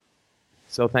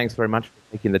So thanks very much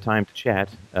for taking the time to chat.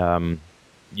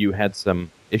 You had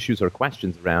some issues or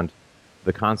questions around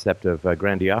the concept of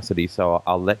grandiosity, so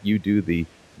I'll let you do the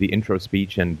intro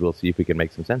speech, and we'll see if we can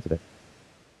make some sense of it.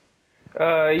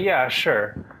 Yeah,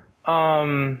 sure.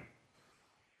 Um,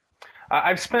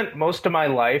 I've spent most of my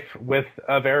life with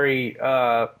a very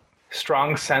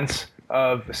strong sense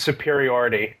of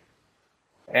superiority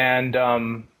and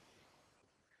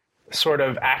sort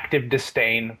of active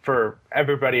disdain for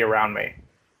everybody around me.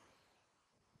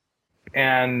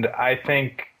 And I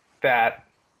think that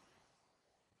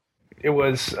it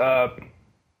was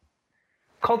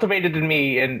cultivated in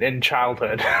me in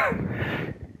childhood.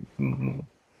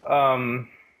 um,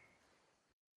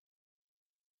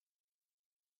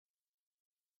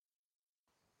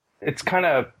 it's kind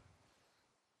of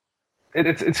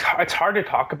it's hard to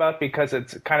talk about because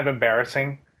it's kind of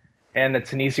embarrassing, and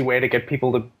it's an easy way to get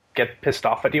people to get pissed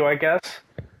off at you, I guess.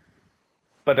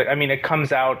 But I mean, it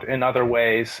comes out in other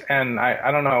ways, and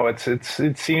I don't know.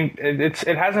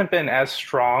 It hasn't been as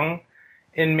strong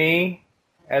in me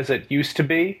as it used to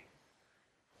be,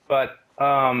 but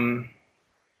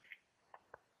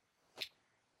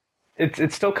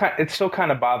it still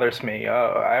kind of bothers me.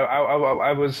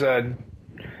 I was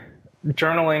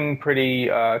journaling pretty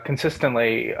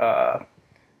consistently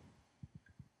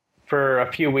for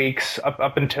a few weeks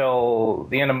up until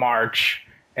the end of March,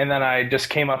 and then I just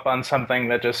came up on something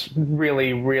that just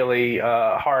really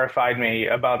horrified me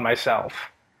about myself,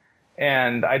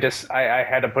 and I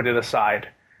had to put it aside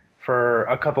for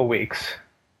a couple weeks,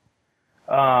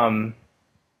 um,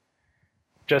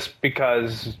 just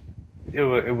because it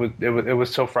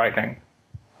was so frightening.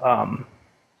 Um,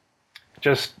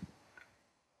 just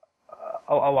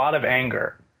a lot of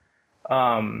anger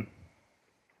um,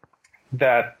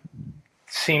 that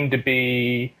seemed to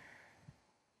be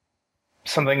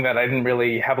something that I didn't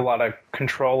really have a lot of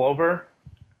control over.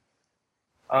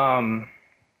 Um,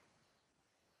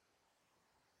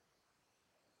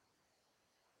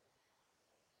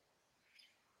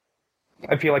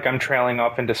 I feel like I'm trailing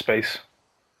off into space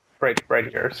right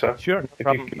here. So Sure, no if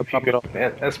problem, no you problem could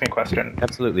at all. ask me a question.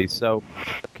 Absolutely. So,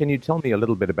 can you tell me a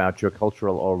little bit about your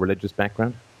cultural or religious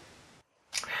background?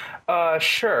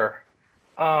 Sure.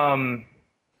 Um,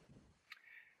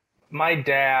 my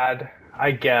dad,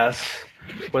 I guess,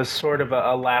 was sort of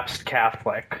a lapsed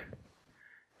Catholic.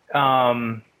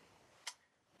 Um,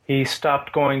 he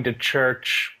stopped going to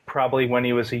church probably when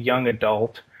he was a young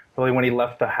adult, probably when he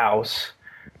left the house.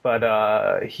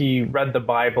 But he read the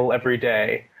Bible every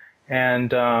day,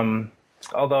 and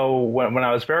although when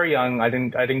I was very young, I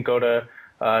didn't go to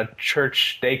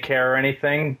church daycare or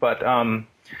anything, but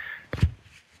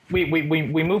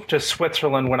we moved to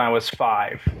Switzerland when I was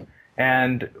 5,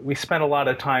 and we spent a lot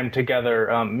of time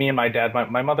together. Me and my dad.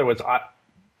 My mother was I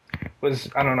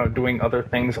don't know, doing other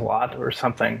things a lot or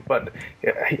something. But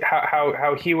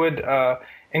how he would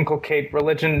inculcate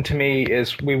religion to me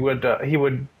is he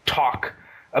would talk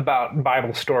about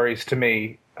Bible stories to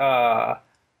me at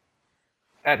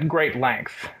great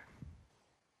length.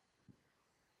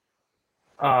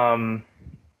 Um,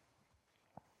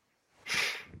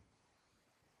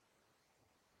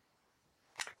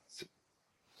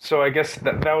 So I guess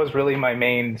that was really my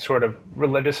main sort of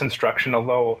religious instruction.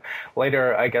 Although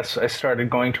later, I guess I started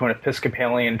going to an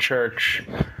Episcopalian church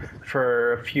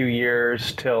for a few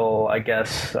years till I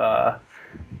guess I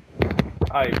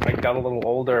got a little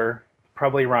older,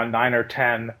 probably around 9 or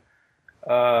 10.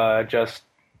 Just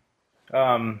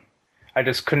I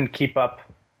just couldn't keep up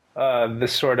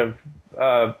this sort of.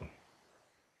 I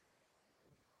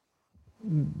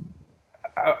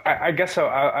guess a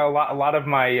lot of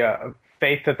my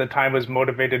faith at the time was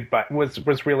motivated by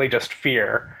was really just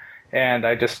fear, and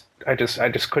I just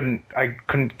couldn't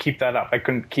keep that up. I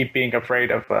couldn't keep being afraid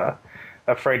of that,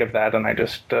 and I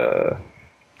just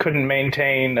couldn't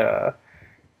maintain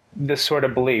this sort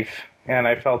of belief. And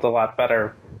I felt a lot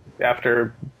better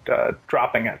after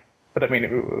dropping it. But I mean,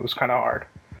 it was kind of hard.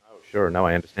 Sure, no,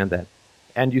 I understand that.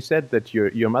 And you said that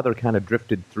your mother kind of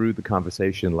drifted through the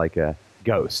conversation like a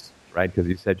ghost, right? Because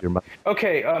you said your mother.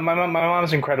 Okay, my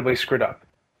mom's incredibly screwed up.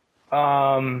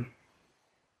 Um,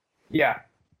 yeah,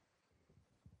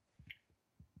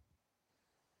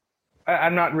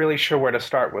 I'm not really sure where to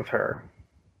start with her.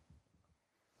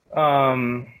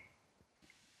 Um,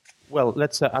 Well,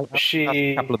 let's. I'll ask a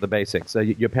she couple of the basics.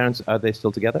 Your parents, are they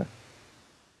still together?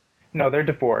 No, they're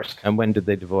divorced. And when did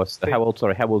they divorce? They, How old?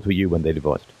 Sorry, how old were you when they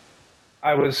divorced?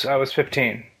 I was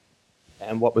 15,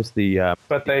 And what was the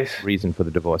but they reason for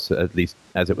the divorce, at least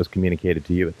as it was communicated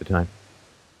to you at the time?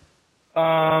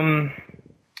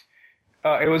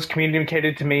 it was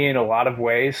communicated to me in a lot of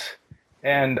ways,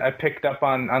 and I picked up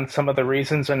on some of the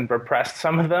reasons and repressed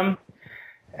some of them.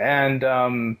 And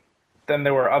then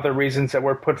there were other reasons that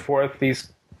were put forth.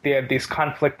 They had these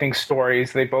conflicting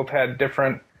stories. They both had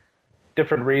different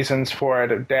reasons for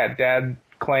it. Dad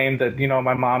claimed that,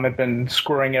 my mom had been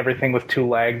screwing everything with two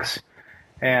legs,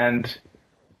 and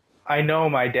I know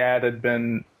my dad had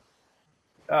been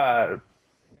had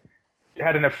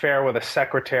an affair with a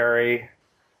secretary,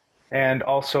 and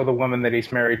also the woman that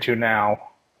he's married to now.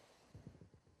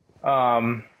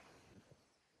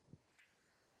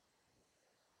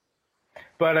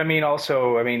 But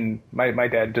my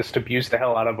dad just abused the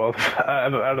hell out of both,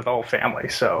 out of the whole family.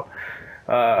 So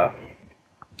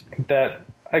that,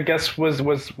 I guess, was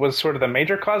sort of the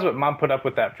major cause. But Mom put up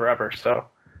with that forever. So,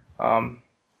 the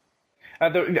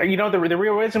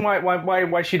real reason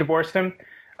why she divorced him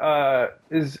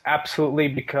is absolutely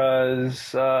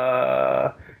because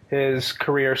his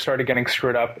career started getting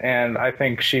screwed up, and I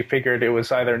think she figured it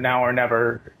was either now or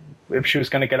never if she was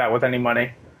going to get out with any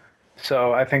money.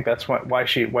 So I think that's why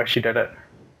she did it.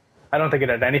 I don't think it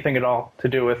had anything at all to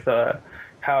do with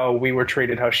how we were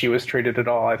treated, how she was treated at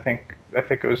all. I think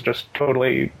it was just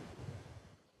totally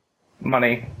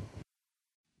money.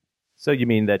 So you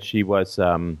mean that she was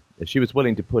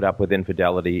willing to put up with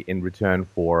infidelity in return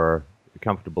for a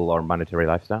comfortable or monetary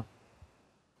lifestyle?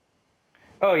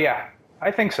 Oh yeah,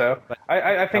 I think so.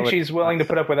 I think she's willing to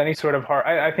put up with any sort of hard.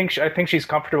 I think she's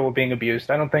comfortable being abused.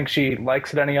 I don't think she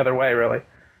likes it any other way, really.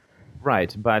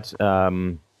 Right, but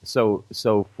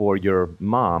so for your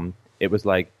mom, it was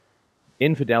like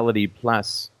infidelity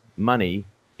plus money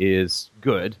is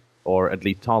good, or at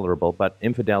least tolerable, but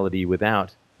infidelity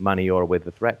without money or with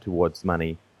a threat towards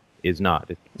money is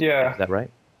not. Yeah. Is that right?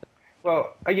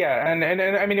 Well, yeah, and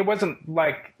I mean, it wasn't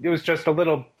like it was just a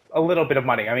little bit of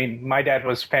money. I mean, my dad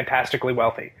was fantastically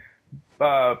wealthy.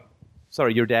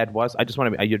 Sorry, your dad was? I just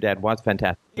want to. Your dad was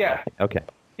fantastic. Yeah. Okay.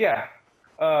 Yeah.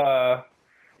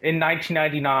 In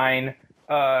 1999,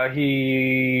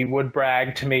 he would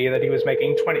brag to me that he was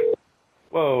making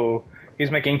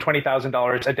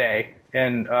 $20,000 a day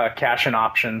in cash and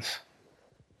options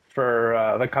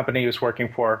for the company he was working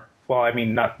for. Well, I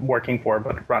mean, not working for,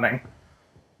 but running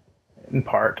in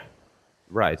part.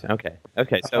 Right. Okay.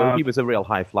 So he was a real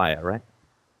high flyer, right?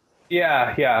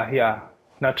 Yeah.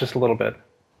 Not just a little bit.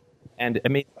 And I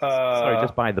mean, sorry,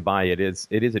 just by the by, it is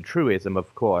a truism,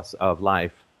 of course, of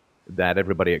life that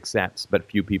everybody accepts, but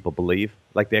few people believe.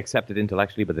 Like, they accept it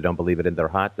intellectually, but they don't believe it in their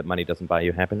heart, that money doesn't buy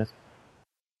you happiness.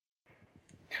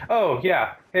 Oh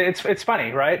yeah, it's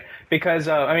funny, right? Because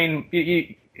I mean,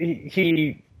 he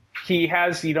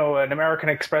has, an American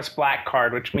Express Black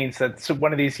Card, which means that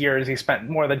one of these years he spent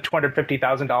more than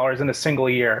 $250,000 in a single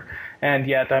year, and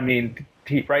yet, I mean,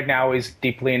 he right now is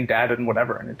deeply in debt and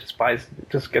whatever, and it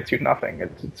just gets you nothing.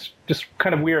 It's just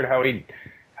kind of weird how he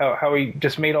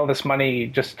just made all this money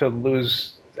just to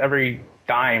lose every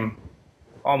dime,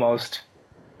 almost.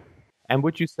 And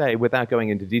would you say, without going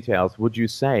into details, would you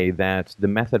say that the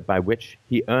method by which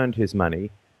he earned his money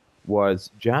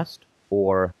was just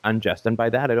or unjust? And by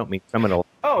that, I don't mean criminal.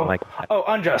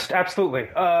 Unjust, absolutely.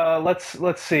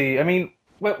 Let's see. I mean,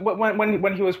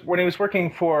 when he was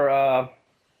working for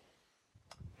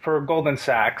Goldman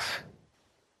Sachs,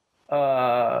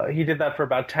 he did that for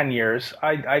about 10 years.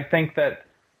 I think that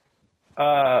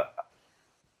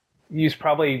he's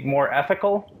probably more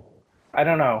ethical. I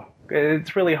don't know.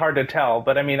 It's really hard to tell,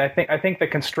 but I mean, I think the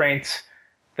constraints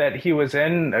that he was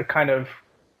in kind of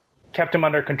kept him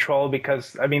under control,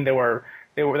 because I mean, there were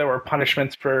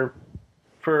punishments for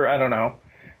I don't know,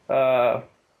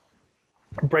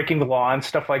 breaking the law and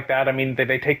stuff like that. I mean,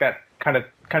 they take that kind of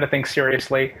thing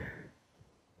seriously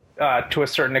to a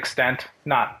certain extent,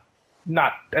 not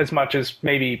as much as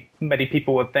maybe many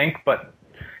people would think, but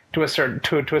to a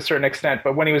certain extent.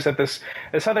 But when he was at this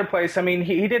other place, I mean,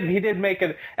 he did make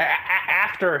it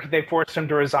after they forced him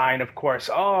to resign, of course.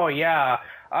 Oh yeah,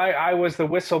 I was the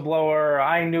whistleblower.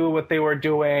 I knew what they were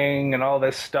doing and all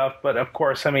this stuff. But of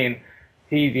course, I mean,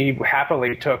 he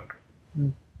happily took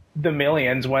the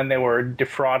millions when they were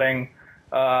defrauding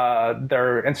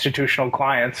their institutional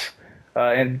clients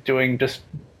and doing just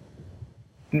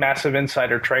massive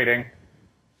insider trading.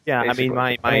 Yeah,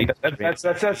 basically. I mean,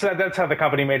 that's how the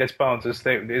company made its bones.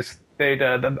 Every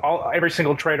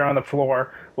single trader on the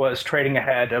floor was trading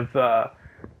ahead of the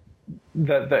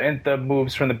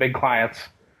moves from the big clients.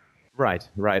 Right.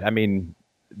 I mean,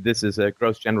 this is a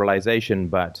gross generalization,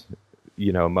 but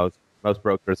most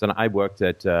brokers, and I worked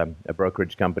at a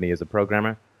brokerage company as a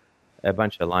programmer, a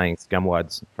bunch of lying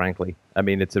scumwads, frankly. I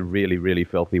mean, it's a really, really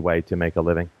filthy way to make a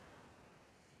living.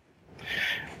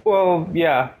 Well,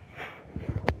 yeah.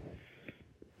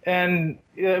 And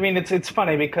I mean, it's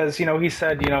funny because he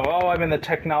said, oh, I'm in the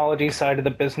technology side of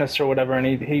the business or whatever,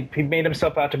 and he made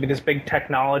himself out to be this big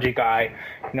technology guy,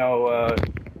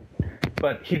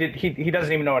 but he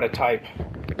doesn't even know how to type.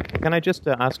 Can I just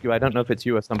ask you? I don't know if it's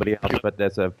you or somebody else, but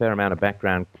there's a fair amount of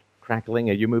background crackling.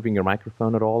 Are you moving your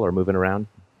microphone at all, or moving around?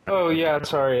 Oh yeah,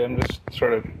 sorry, I'm just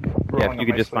sort of rolling. Yeah, if you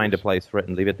could just find a place for it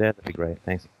and leave it there, that'd be great.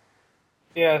 Thanks.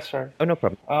 Yeah, sorry. Oh, no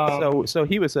problem. So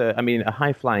he was a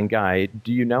high-flying guy.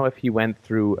 Do you know if he went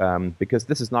through, because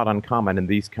this is not uncommon in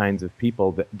these kinds of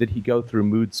people, did he go through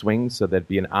mood swings so there'd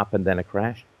be an up and then a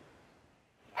crash?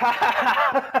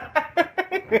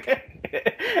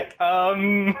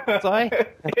 Sorry?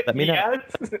 Let me know. Yes.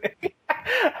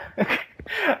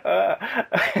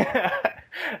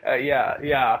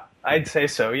 Yeah, I'd say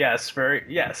so. Yes,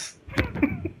 yes.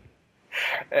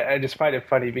 I just find it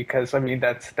funny because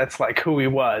that's like who he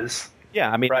was. Yeah,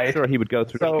 right? I'm sure he would go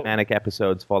through manic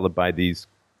episodes followed by these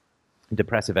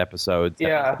depressive episodes.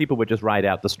 Yeah, people would just ride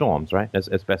out the storms, right, as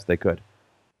best they could.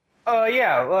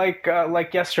 Yeah,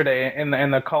 like yesterday in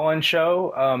the call-in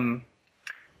show,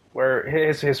 where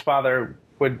his father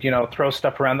would throw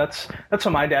stuff around. That's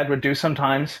what my dad would do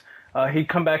sometimes. He'd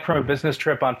come back from a business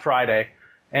trip on Friday.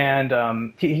 And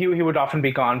he would often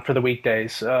be gone for the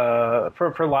weekdays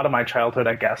for a lot of my childhood,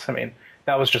 I guess. I mean,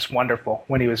 that was just wonderful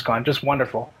when he was gone, just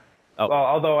wonderful. Oh. Well,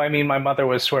 although my mother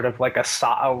was sort of like a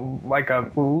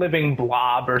living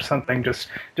blob or something, just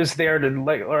there to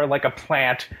or like a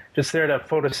plant, just there to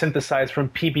photosynthesize from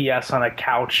PBS on a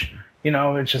couch.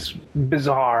 It's just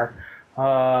bizarre.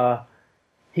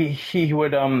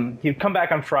 He'd come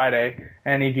back on Friday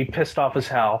and he'd be pissed off as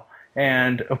hell.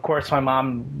 And of course, my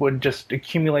mom would just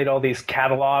accumulate all these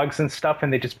catalogs and stuff,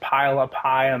 and they just pile up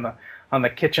high on the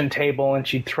kitchen table. And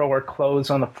she'd throw her clothes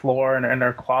on the floor in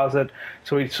her closet.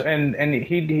 So he'd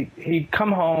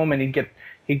come home and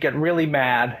he'd get really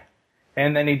mad,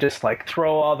 and then he'd just like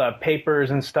throw all the papers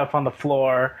and stuff on the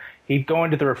floor. He'd go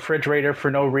into the refrigerator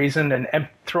for no reason and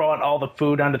throw out all the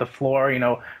food onto the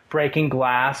floor, breaking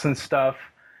glass and stuff.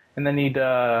 And then he'd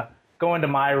go into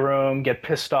my room, get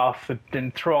pissed off,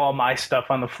 and throw all my stuff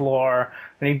on the floor.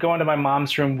 And he'd go into my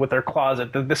mom's room with her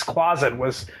closet. This closet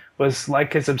was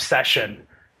like his obsession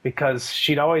because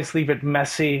she'd always leave it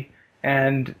messy.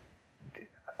 And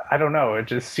I don't know, it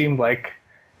just seemed like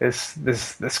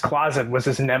this closet was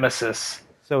his nemesis.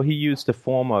 So he used a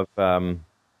form of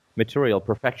material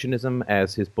perfectionism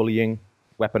as his bullying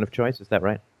weapon of choice. Is that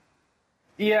right?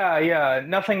 Yeah.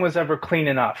 Nothing was ever clean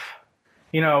enough.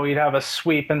 We'd have a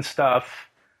sweep and stuff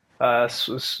after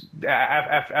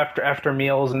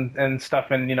meals and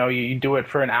stuff, and you do it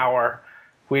for an hour.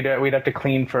 We'd have to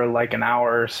clean for like an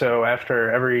hour or so after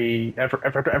every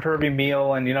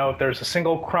meal, and if there's a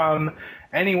single crumb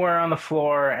anywhere on the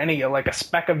floor, like a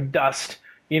speck of dust,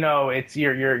 it's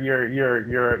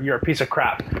you're a piece of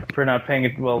crap for not paying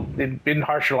it. Well, in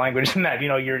harsher language than that,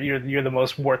 you're the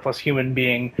most worthless human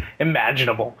being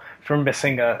imaginable for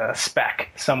missing a speck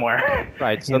somewhere.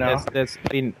 Right. So there's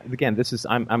again, this is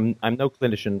I'm no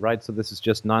clinician, right? So this is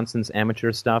just nonsense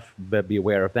amateur stuff. But be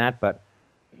aware of that. But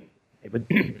it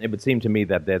would seem to me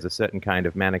that there's a certain kind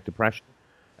of manic depression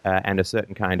and a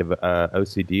certain kind of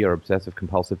OCD or obsessive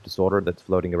compulsive disorder that's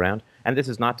floating around. And this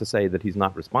is not to say that he's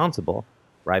not responsible.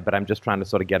 Right, but I'm just trying to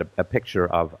sort of get a picture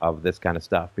of this kind of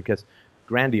stuff because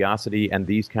grandiosity and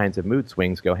these kinds of mood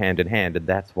swings go hand in hand, and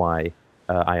that's why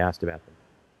I asked about them.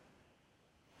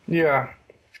 Yeah.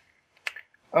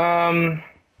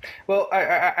 Well,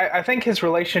 I think his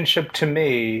relationship to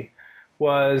me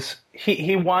was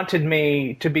he wanted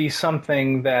me to be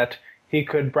something that he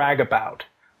could brag about.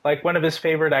 Like one of his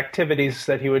favorite activities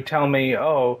that he would tell me,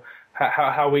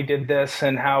 how we did this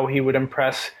and how he would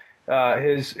impress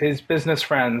his business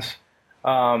friends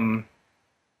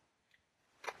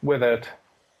with it,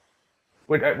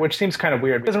 which seems kind of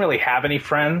weird. He doesn't really have any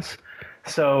friends,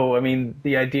 so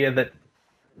the idea that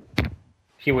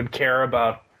he would care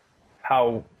about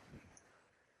how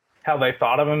they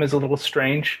thought of him is a little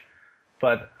strange.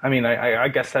 But I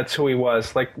guess that's who he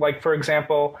was. Like for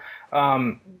example,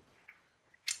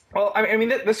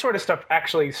 this sort of stuff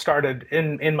actually started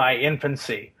in my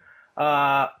infancy.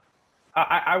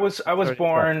 I was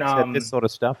born. This sort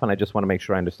of stuff, and I just want to make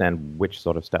sure I understand which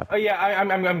sort of stuff.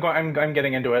 I'm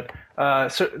getting into it.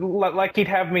 So like he'd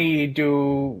have me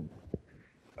do,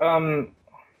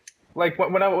 like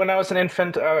when I was an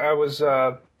infant, I was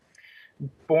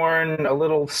born a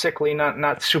little sickly,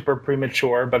 not super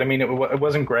premature, but it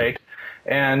wasn't great,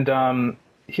 and the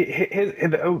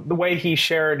way he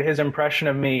shared his impression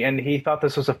of me, and he thought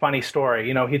this was a funny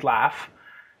story. He'd laugh.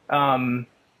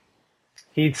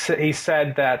 He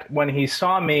said that when he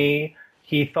saw me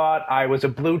he thought I was a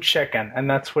blue chicken, and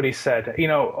that's what he said.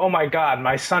 Oh my God,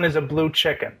 my son is a blue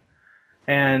chicken.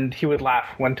 And he would laugh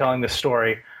when telling the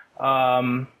story.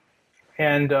 My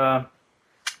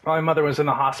mother was in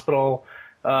the hospital.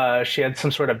 She had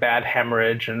some sort of bad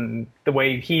hemorrhage, and the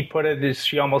way he put it is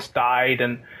she almost died,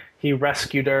 and he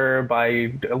rescued her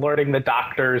by alerting the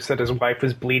doctors that his wife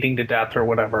was bleeding to death or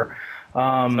whatever.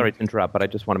 Sorry to interrupt, but I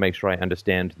just want to make sure I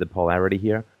understand the polarity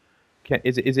here.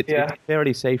 Is it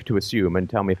fairly safe to assume, and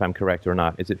tell me if I'm correct or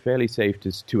not, is it fairly safe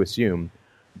to assume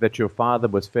that your father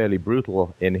was fairly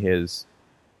brutal in his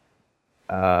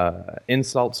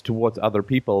insults towards other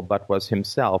people, but was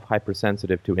himself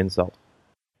hypersensitive to insult?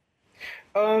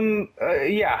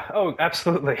 Yeah. Oh,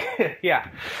 absolutely. Yeah.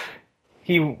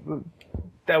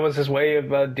 That was his way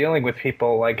of dealing with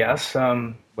people, I guess.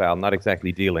 Well, not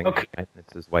exactly dealing. Okay.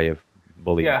 It's his way of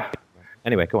bullying. Yeah.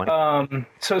 Anyway, go on.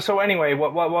 So anyway,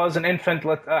 what was an infant?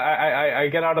 I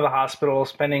get out of the hospital,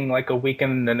 spending like a week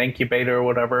in an incubator or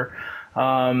whatever.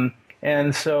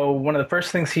 And so one of the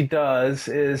first things he does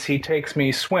is he takes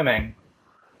me swimming,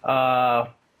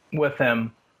 with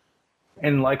him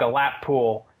in like a lap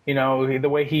pool. The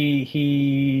way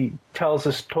he told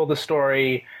the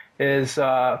story is,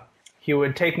 he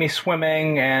would take me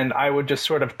swimming and I would just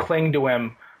sort of cling to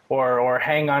him or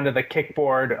hang onto the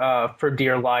kickboard, for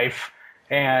dear life.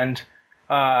 And,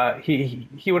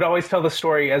 he would always tell the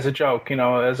story as a joke,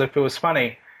 as if it was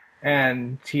funny.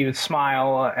 And he would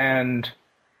smile and,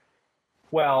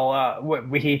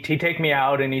 he'd take me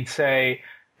out and he'd say,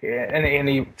 and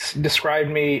he described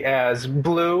me as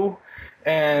blue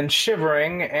and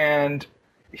shivering, and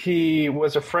he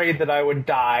was afraid that I would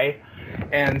die,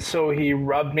 and so he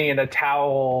rubbed me in a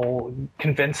towel,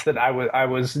 convinced that I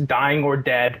was dying or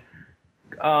dead.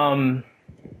 And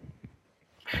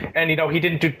he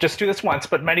didn't just do this once,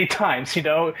 but many times.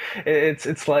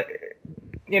 It's like,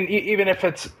 even if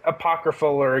it's apocryphal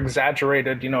or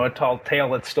exaggerated, a tall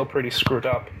tale, it's still pretty screwed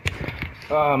up.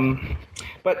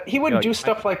 But he would do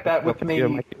stuff like that with me. Your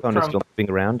microphone is still moving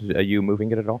around. Are you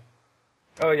moving it at all?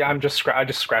 Oh yeah, I just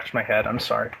scratched my head. I'm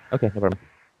sorry. Okay, no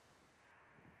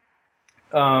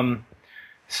problem.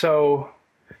 So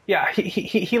yeah,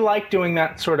 he liked doing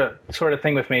that sort of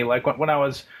thing with me. Like when I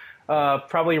was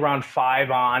probably around 5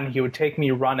 on, he would take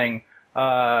me running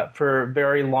for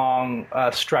very long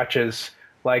stretches,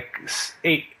 like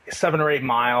 7 or 8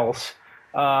 miles,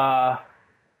 up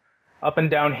and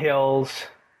down hills.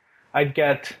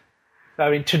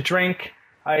 To drink,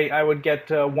 I would get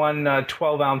one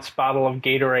 12-ounce bottle of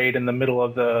Gatorade in the middle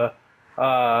of the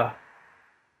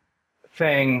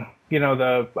thing.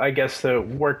 The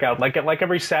workout. Like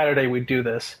every Saturday we'd do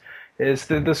this.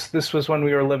 This was when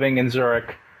we were living in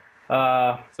Zurich.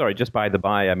 Sorry, just by the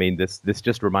by, this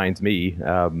just reminds me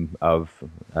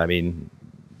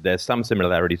there's some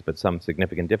similarities but some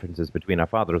significant differences between our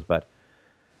fathers. But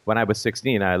when I was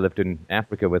 16, I lived in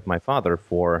Africa with my father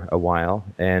for a while,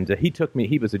 and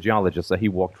he was a geologist, so he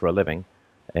walked for a living,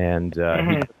 and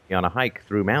he took me on a hike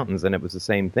through mountains, and it was the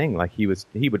same thing. Like he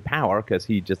would power because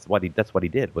that's what he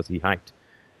did, was he hiked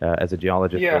as a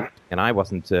geologist. Yeah. And I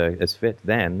wasn't as fit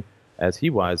then as he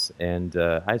was, and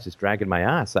I was just dragging my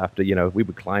ass after, we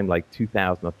would climb like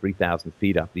 2,000 or 3,000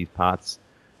 feet up these parts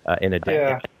in a day.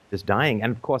 Yeah. Just dying.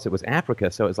 And of course it was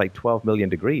Africa, so it was like 12 million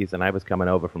degrees, and I was coming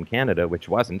over from Canada, which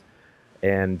wasn't.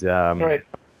 And right.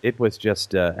 It was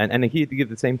just, and he did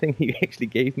the same thing. He actually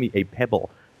gave me a pebble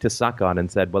to suck on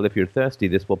and said, well, if you're thirsty,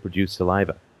 this will produce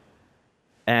saliva.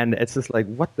 And it's just like,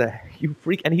 what the, you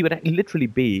freak. And he would literally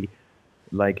be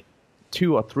like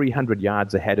 200 or 300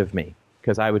 yards ahead of me,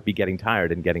 because I would be getting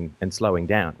tired and slowing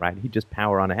down, right? He'd just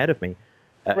power on ahead of me.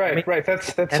 Right.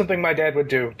 That's something my dad would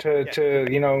do to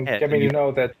get me to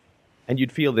know that. And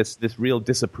you'd feel this real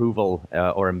disapproval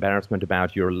or embarrassment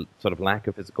about your sort of lack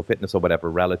of physical fitness or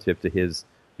whatever relative to his,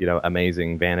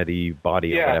 amazing vanity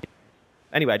body or whatever.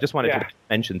 Anyway, I just wanted to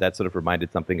mention that. Sort of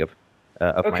reminded something of my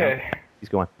own. Please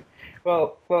go on.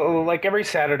 Well, like every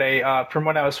Saturday, from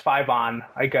when I was 5 on,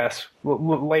 I guess,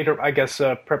 later, I guess,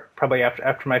 probably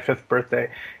after my 5th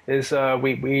birthday, is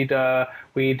we'd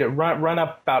run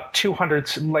up about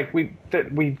 200, like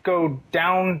we'd go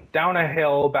down a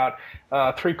hill about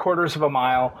 3/4 of a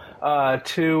mile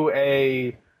to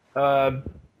a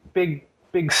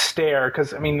big stair, because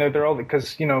they're all,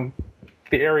 because the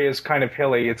area is kind of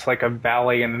hilly. It's like a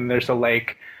valley, and then there's a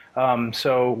lake.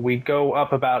 So we go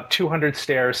up about 200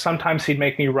 stairs. Sometimes he'd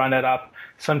make me run it up.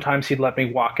 Sometimes he'd let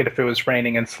me walk it if it was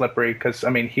raining and slippery, because,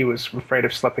 he was afraid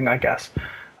of slipping, I guess.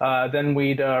 Then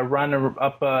we'd run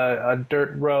up a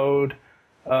dirt road,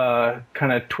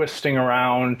 kind of twisting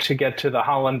around to get to the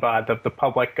Hallenbad, the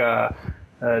public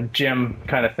gym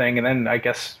kind of thing, and then I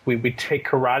guess we'd take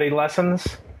karate lessons,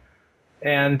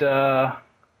 and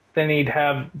then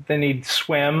he'd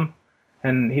swim,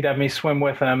 and he'd have me swim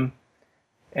with him,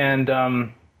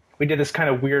 and we did this kind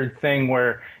of weird thing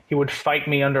where he would fight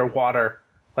me underwater,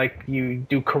 like you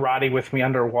do karate with me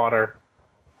underwater.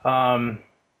 And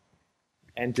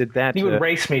did that? He would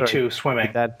race me too,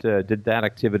 swimming. Did that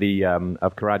activity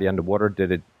of karate underwater?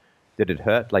 Did it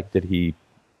hurt? Like, did he?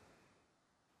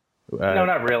 No,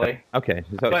 not really. Okay,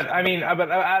 but I mean,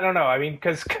 but I don't know. I mean,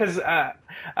 because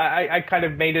I kind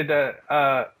of made it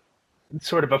a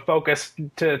sort of a focus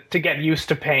to get used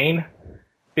to pain,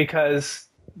 because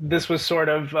this was sort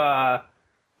of. I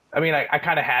mean, I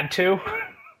kind of had to.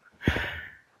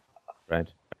 Right.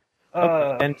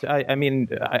 Okay. And I mean,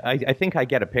 I think I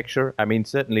get a picture. I mean,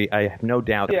 certainly, I have no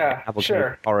doubt. Yeah,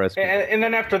 sure. And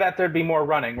then after that, there'd be more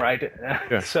running, right?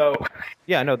 Sure. So.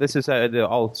 Yeah, no, this is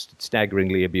all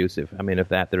staggeringly abusive. I mean, of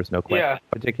that, there is no question. Yeah.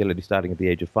 Particularly starting at the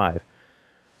age of 5.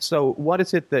 So, what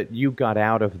is it that you got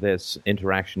out of this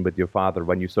interaction with your father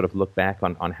when you sort of look back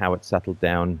on how it settled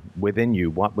down within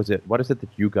you? What was it? What is it that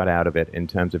you got out of it in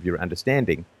terms of your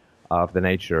understanding of the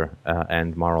nature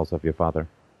and morals of your father?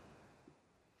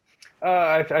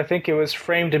 I think it was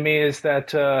framed to me as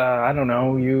that I don't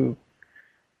know,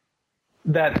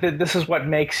 that this is what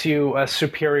makes you a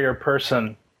superior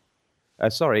person.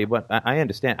 Sorry, but I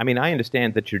understand. I mean, I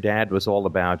understand that your dad was all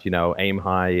about, aim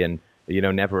high and,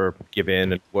 never give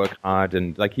in and work hard,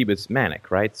 and like he was manic,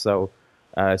 right? So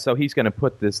he's going to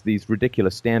put these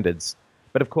ridiculous standards.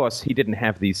 But of course, he didn't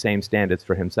have these same standards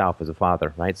for himself as a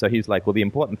father, right? So he's like, well, the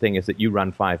important thing is that you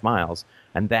run 5 miles,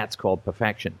 and that's called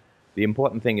perfection. The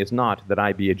important thing is not that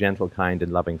I be a gentle, kind,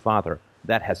 and loving father.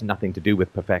 That has nothing to do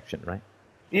with perfection, right?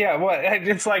 Yeah, well,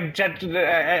 it's like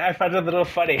I find it a little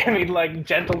funny. I mean, like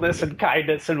gentleness and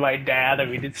kindness in my dad. I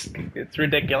mean, it's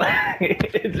ridiculous.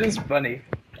 It's just funny.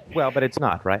 Well, but it's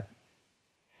not, right?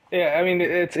 Yeah, I mean,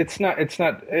 it's not.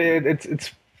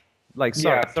 Like,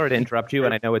 sorry to interrupt you,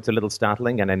 and I know it's a little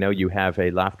startling, and I know you have a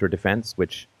laughter defense,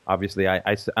 which obviously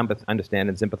I understand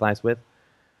and sympathize with,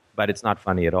 but it's not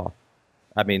funny at all.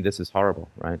 I mean, this is horrible,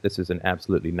 right? This is an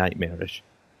absolutely nightmarish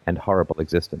and horrible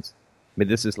existence. I mean,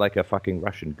 this is like a fucking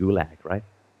Russian gulag, right?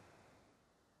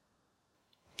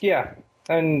 Yeah,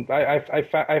 and I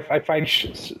find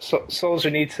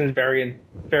Solzhenitsyn very,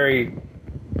 very.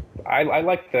 I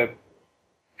like the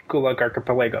Gulag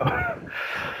Archipelago.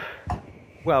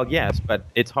 Well, yes, but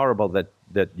it's horrible that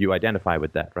you identify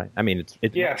with that, right? I mean, it's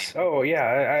yes. Oh,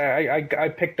 yeah. I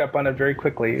picked up on it very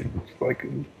quickly. Like.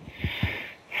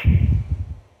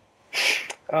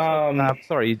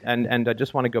 Sorry, and I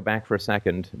just want to go back for a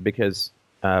second because,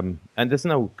 and there's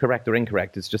no correct or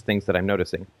incorrect, it's just things that I'm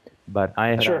noticing. But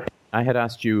I had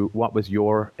asked you what was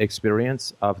your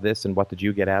experience of this and what did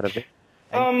you get out of it?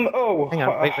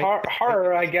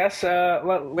 Horror, I guess.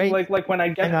 Like when I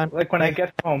get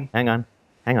home. Hang on,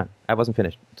 I wasn't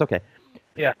finished. It's okay.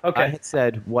 Yeah. Okay. I had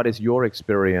said, what is your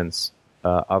experience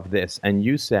of this? And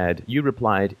you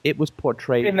replied, it was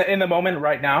portrayed in the moment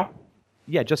right now.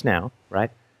 Yeah, just now, right?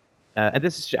 And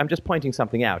I'm just pointing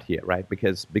something out here, right?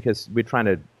 Because we're trying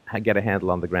to get a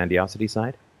handle on the grandiosity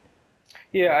side.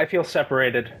 Yeah, I feel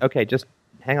separated. Okay, just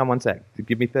hang on one sec.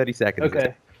 Give me 30 seconds.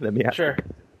 Okay. Let me ask. Sure.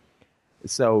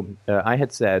 So I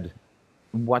had said,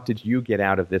 what did you get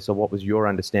out of this, or what was your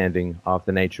understanding of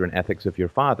the nature and ethics of your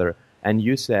father? And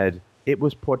you said, it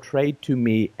was portrayed to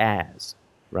me as,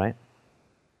 right?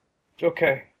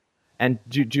 Okay. And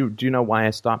do you know why I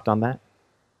stopped on that?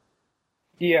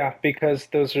 Yeah, because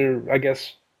those are, I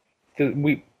guess,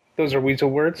 those are weasel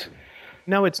words.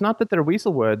 No, it's not that they're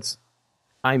weasel words.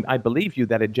 I believe you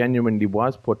that it genuinely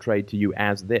was portrayed to you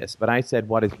as this, but I said,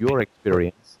 what is your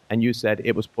experience? And you said,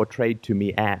 it was portrayed to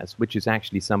me as, which is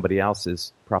actually somebody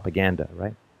else's propaganda,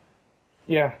 right?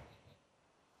 Yeah.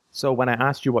 So when I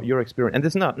asked you what your experience, and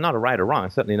this is not a right or wrong,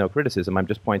 certainly no criticism, I'm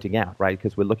just pointing out, right?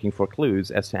 Because we're looking for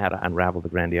clues as to how to unravel the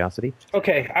grandiosity.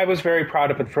 Okay, I was very proud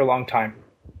of it for a long time.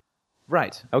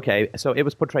 Right, okay, so it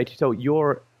was portrayed, so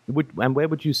and where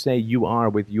would you say you are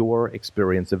with your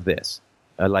experience of this?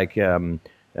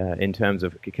 In terms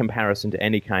of comparison to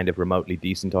any kind of remotely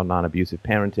decent or non-abusive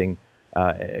parenting,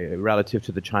 relative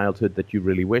to the childhood that you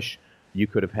really wish you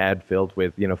could have had, filled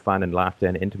with fun and laughter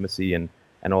and intimacy and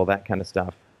all that kind of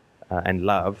stuff, and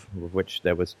love, of which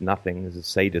there was nothing. This is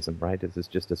sadism, right? This is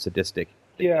just a sadistic.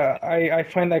 Yeah, I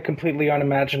find that completely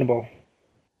unimaginable.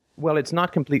 Well, it's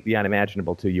not completely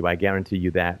unimaginable to you, I guarantee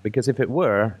you that, because if it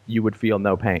were, you would feel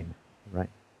no pain, right?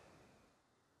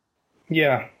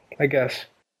 Yeah, I guess.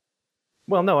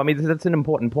 Well, no, I mean, that's an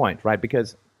important point, right?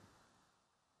 Because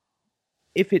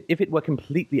if it were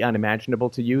completely unimaginable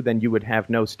to you, then you would have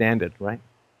no standard, right?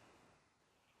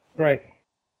 Right.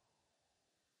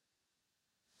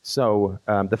 So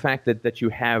the fact that you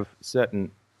have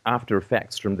certain after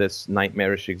effects from this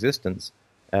nightmarish existence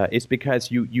is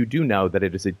because you do know that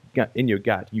it is in your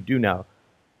gut. You do know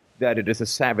that it is a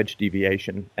savage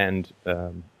deviation and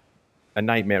a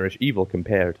nightmarish evil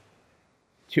compared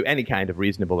to any kind of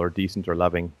reasonable or decent or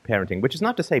loving parenting, which is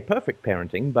not to say perfect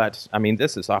parenting, but, I mean,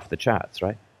 this is off the charts,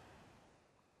 right?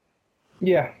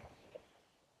 Yeah.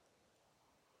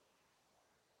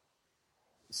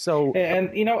 So, And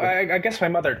I guess my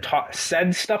mother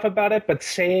said stuff about it, but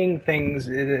saying things,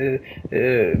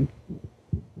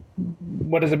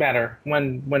 what does it matter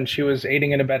when she was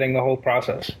aiding and abetting the whole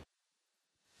process?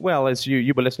 well, as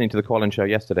you were listening to the call-in show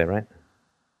yesterday, right?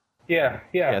 Yeah.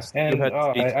 Yes. And You heard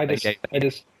I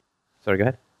just Sorry, go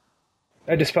ahead.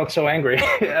 I just felt so angry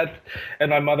at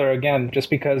my mother again,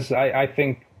 just because I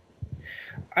think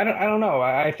I don't know.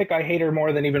 I think I hate her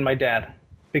more than even my dad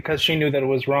because she knew that it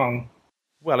was wrong.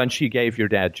 Well, and she gave your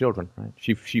dad children, right?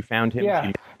 She found him.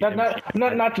 Yeah,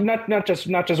 not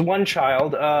just one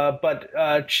child,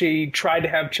 but she tried to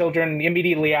have children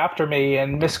immediately after me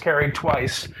and miscarried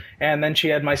twice, and then she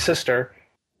had my sister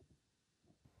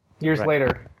years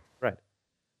later.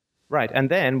 Right. And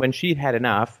then when she had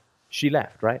enough, she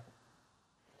left, right?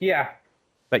 Yeah,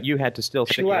 But you had to still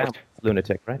stick around,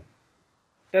 lunatic, right?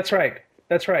 that's right.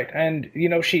 That's right. And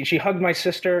she hugged my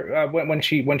sister when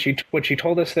she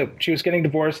told us that she was getting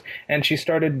divorced, and she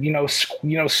started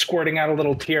squirting out a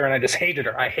little tear, and I just hated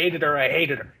her. I hated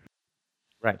her.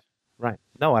 Right.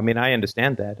 No, I mean, I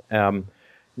understand that.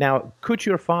 Now, could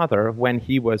your father, when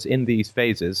he was in these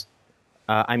phases,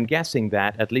 I'm guessing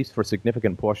that, at least for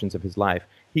significant portions of his life,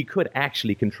 he could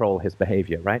actually control his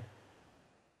behavior, right?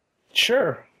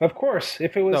 Sure, of course.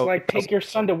 If it was take your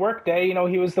son to work day,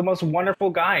 he was the most wonderful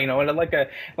guy.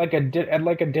 At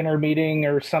a dinner meeting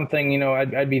or something,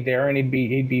 I'd be there and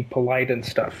he'd be polite and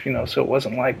stuff. So it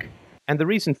wasn't like. And the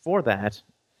reason for that,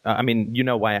 I mean, you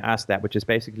know why I asked that, which is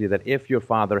basically that if your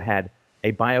father had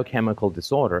a biochemical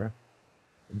disorder,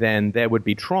 then there would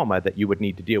be trauma that you would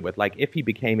need to deal with. Like if he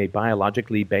became a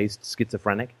biologically based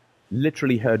schizophrenic,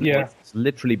 literally heard voices,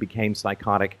 literally became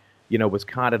psychotic, was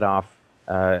carted off.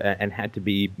 And had to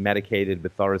be medicated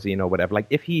with Thorazine or whatever. Like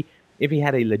if he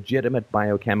had a legitimate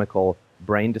biochemical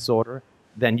brain disorder,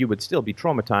 then you would still be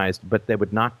traumatized, but there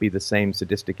would not be the same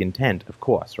sadistic intent, of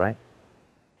course, right?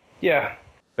 Yeah.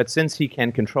 But since he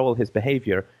can control his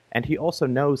behavior, and he also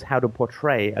knows how to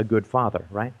portray a good father,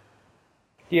 right?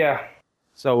 Yeah.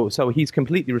 So he's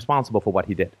completely responsible for what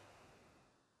he did.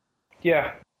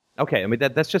 Yeah. Okay, I mean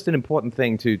that's just an important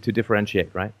thing to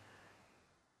differentiate, right?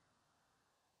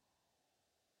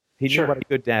 He knew what a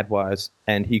good dad was,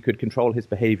 and he could control his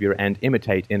behavior and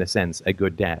imitate, in a sense, a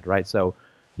good dad, right? So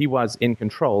he was in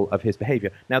control of his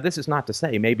behavior. Now, this is not to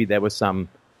say maybe there was some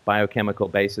biochemical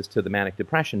basis to the manic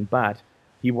depression, but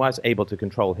he was able to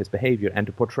control his behavior and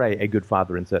to portray a good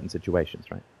father in certain situations,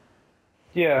 right?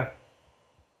 Yeah.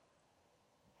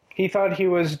 He thought he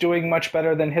was doing much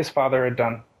better than his father had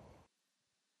done.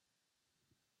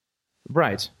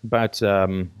 Right, but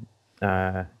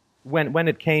when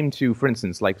it came to, for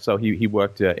instance, he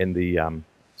worked in the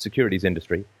securities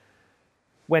industry.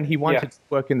 When he wanted to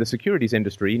work in the securities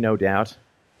industry, no doubt,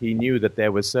 he knew that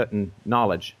there was certain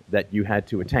knowledge that you had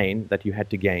to attain, that you had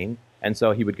to gain, and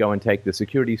so he would go and take the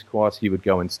securities course, he would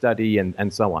go and study,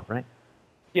 and so on, right?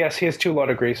 Yes, he has 2 law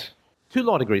degrees. 2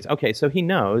 law degrees. Okay, so he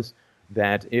knows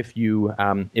that if you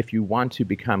want to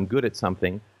become good at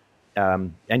something,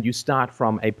 and you start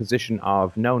from a position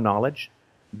of no knowledge,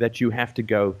 that you have to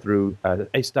go through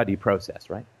a study process,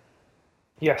 right?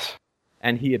 Yes.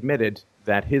 And he admitted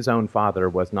that his own father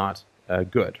was not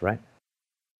good, right?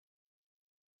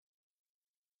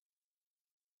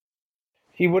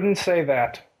 He wouldn't say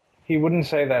that.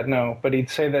 No. But he'd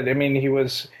say that, I mean,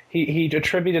 he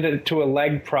attributed it to a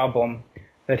leg problem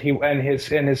that in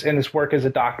his work as a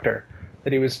doctor,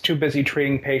 that he was too busy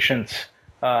treating patients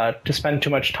to spend too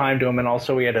much time to him, and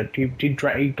also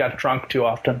he got drunk too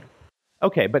often.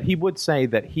 Okay, but he would say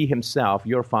that he himself,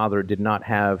 your father, did not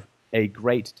have a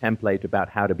great template about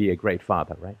how to be a great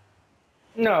father, right?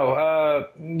 No,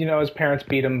 his parents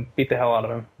beat the hell out of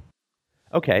him.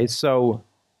 Okay, so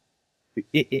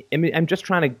I'm just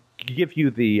trying to give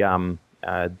you the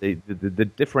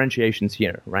differentiations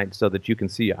here, right? So that you can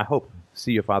see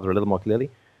your father a little more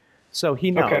clearly. So he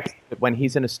knows that when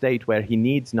he's in a state where he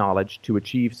needs knowledge to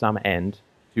achieve some end,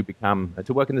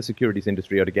 to work in the securities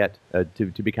industry or to get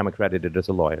to become accredited as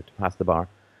a lawyer, to pass the bar,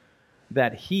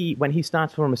 that when he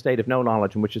starts from a state of no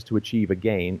knowledge and wishes to achieve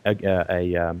an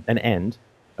end,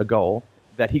 a goal,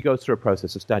 that he goes through a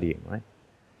process of studying, right?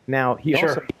 Now, he Sure.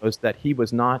 also knows that he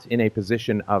was not in a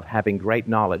position of having great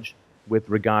knowledge with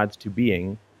regards to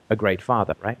being a great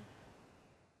father, right?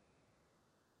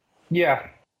 Yeah.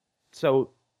 So,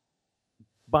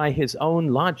 by his own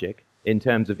logic, in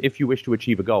terms of if you wish to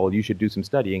achieve a goal, you should do some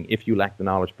studying if you lack the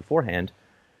knowledge beforehand,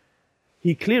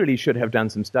 he clearly should have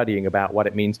done some studying about what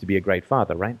it means to be a great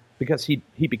father, right? Because he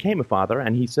became a father,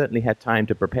 and he certainly had time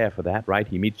to prepare for that, right?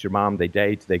 He meets your mom, they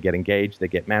date, they get engaged, they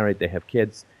get married, they have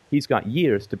kids. He's got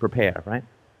years to prepare, right?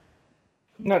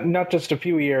 Not just a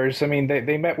few years. I mean,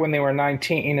 they met when they were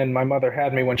 19, and my mother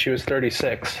had me when she was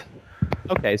 36.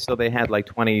 Okay, so they had like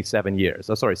 27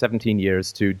 years. Oh, sorry, 17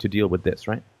 years to deal with this,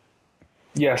 right?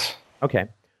 Yes. Okay.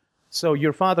 So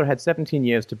your father had 17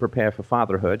 years to prepare for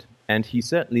fatherhood, and he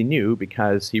certainly knew,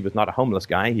 because he was not a homeless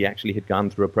guy, he actually had gone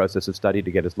through a process of study to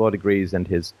get his law degrees and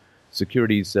his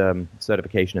securities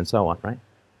certification and so on, right?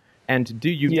 And do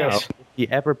you know Yes. if he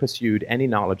ever pursued any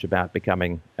knowledge about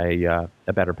becoming a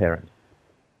better parent?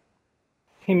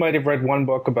 He might have read one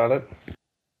book about it.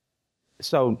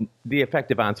 So the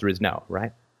effective answer is no,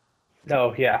 right?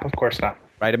 No, yeah, of course not.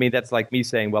 Right? I mean, that's like me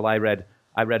saying, well, I read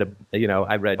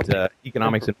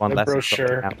economics in one The lesson. brochure.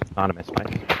 So I'm autonomous,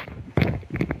 right?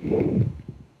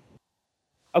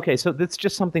 Okay, so that's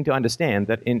just something to understand,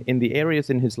 that in the areas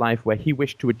in his life where he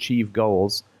wished to achieve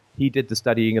goals, he did the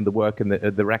studying and the work and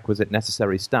the requisite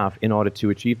necessary stuff in order to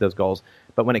achieve those goals.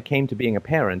 But when it came to being a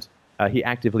parent, he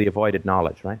actively avoided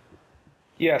knowledge, right?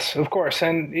 Yes, of course.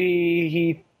 And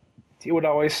he would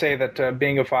always say that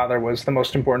being a father was the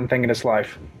most important thing in his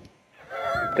life,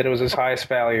 that it was his highest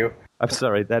value. I'm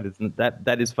sorry,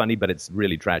 that is funny, but it's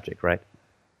really tragic, right?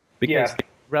 Because Yeah.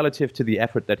 relative to the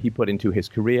effort that he put into his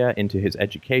career, into his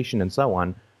education, and so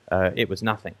on, it was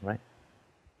nothing, right?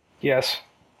 Yes.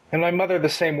 And my mother the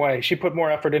same way. She put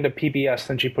more effort into PBS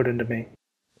than she put into me.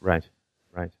 Right,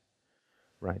 right,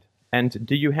 right. And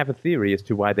do you have a theory as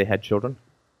to why they had children?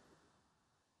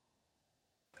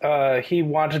 He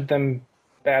wanted them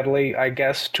badly, I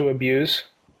guess, to abuse.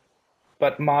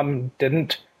 But Mom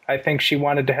didn't. I think she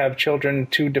wanted to have children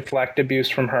to deflect abuse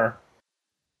from her.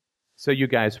 So you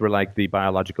guys were like the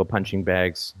biological punching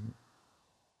bags,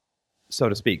 so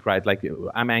to speak, right? Like,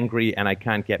 I'm angry and I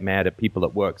can't get mad at people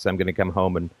at work, so I'm going to come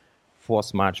home and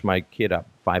force march my kid up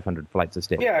 500 flights of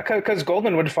stairs. Yeah, because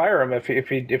Goldman would fire him if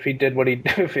he did what he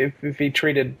if he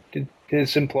treated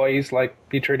his employees like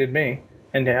he treated me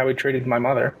and how he treated my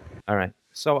mother. All right.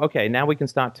 So, okay, now we can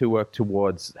start to work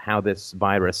towards how this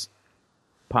virus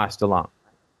passed along.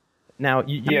 Now,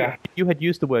 you had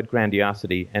used the word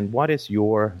grandiosity, and what is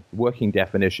your working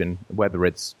definition, whether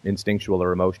it's instinctual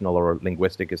or emotional or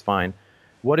linguistic is fine,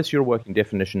 what is your working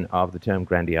definition of the term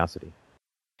grandiosity?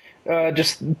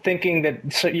 Just thinking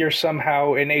that you're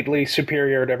somehow innately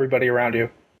superior to everybody around you.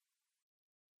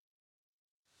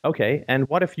 Okay, and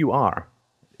what if you are?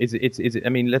 Is it? I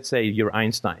mean, let's say you're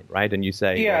Einstein, right? And you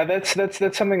say, Yeah, that's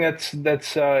something that's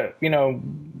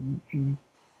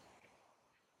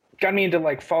got me into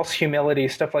like false humility,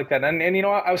 stuff like that. And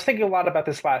I was thinking a lot about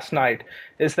this last night.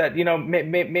 Is that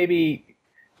maybe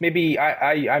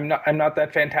I'm not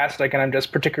that fantastic, and I'm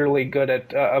just particularly good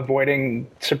at avoiding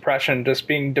suppression, just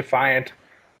being defiant.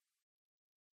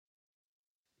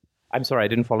 I'm sorry, I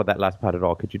didn't follow that last part at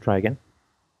all. Could you try again?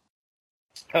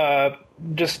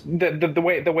 Just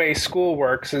the way school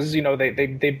works is,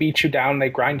 they beat you down, they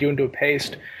grind you into a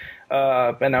paste,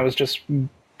 and I was just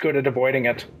good at avoiding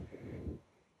it.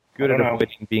 Good at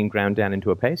avoiding being ground down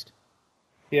into a paste?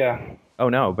 Yeah. Oh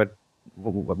no, but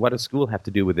what does school have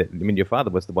to do with it? I mean, your father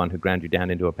was the one who ground you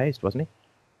down into a paste, wasn't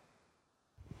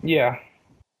he? Yeah.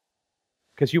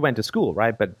 Because you went to school,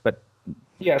 right? But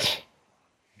yes.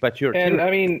 But you're and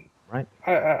I mean, right?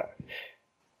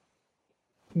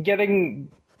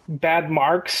 Getting bad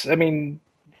marks, I mean,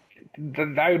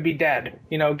 I would be dead.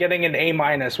 Getting an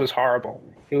A- was horrible.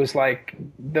 It was like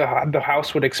the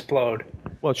house would explode.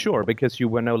 Well, sure, because you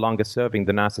were no longer serving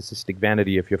the narcissistic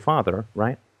vanity of your father,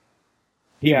 right?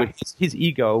 His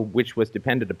ego, which was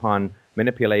dependent upon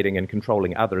manipulating and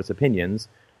controlling others' opinions,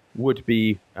 would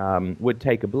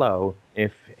take a blow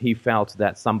if he felt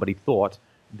that somebody thought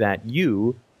that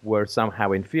you were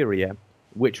somehow inferior,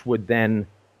 which would then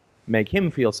make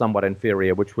him feel somewhat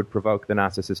inferior, which would provoke the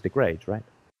narcissistic rage, right?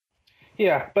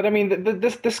 Yeah, but I mean,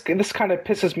 this kind of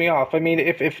pisses me off. I mean,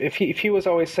 if he was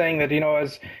always saying that,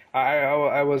 as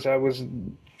I was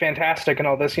fantastic and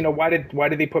all this, why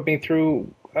did he put me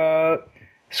through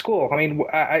school? I mean,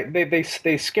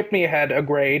 they skipped me ahead a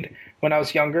grade when I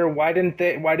was younger. Why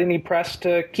didn't he press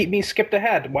to keep me skipped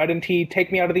ahead? Why didn't he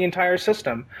take me out of the entire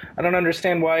system? I don't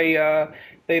understand why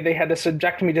they had to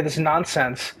subject me to this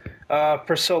nonsense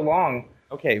for so long.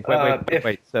 Okay,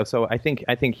 wait. So I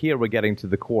think here we're getting to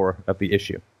the core of the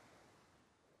issue,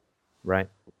 right?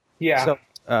 Yeah. So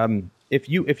if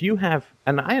you have,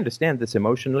 and I understand this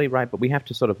emotionally, right? But we have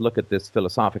to sort of look at this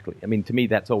philosophically. I mean, to me,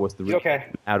 that's always the reason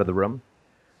out of the room.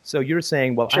 So you're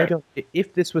saying, well, Sure. I don't.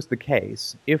 If this was the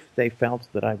case, if they felt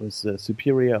that I was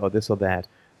superior or this or that,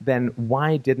 then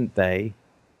why didn't they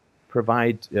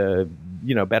provide,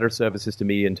 better services to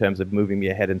me in terms of moving me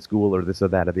ahead in school or this or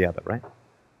that or the other, right?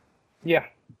 Yeah.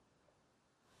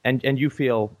 And you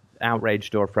feel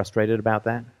outraged or frustrated about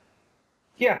that?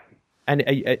 Yeah. And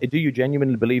do you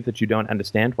genuinely believe that you don't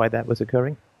understand why that was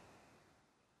occurring?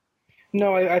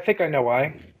 No, I think I know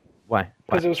why. Why?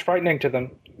 Because it was frightening to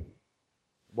them.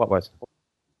 What was?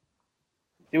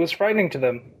 It was frightening to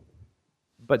them.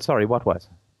 But sorry, what was?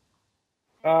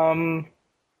 I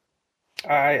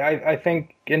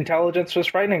think intelligence was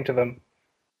frightening to them.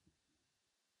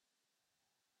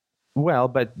 Well,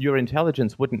 but your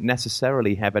intelligence wouldn't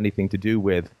necessarily have anything to do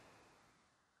with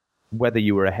whether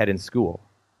you were ahead in school,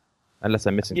 unless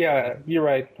I'm missing. Yeah, you're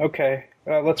right. Okay,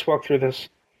 let's walk through this.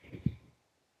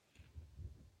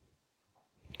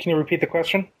 Can you repeat the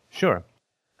question? Sure.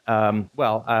 I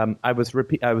was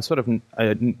sort of.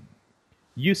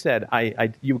 You said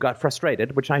you got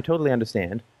frustrated, which I totally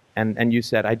understand, and you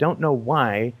said I don't know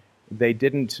why they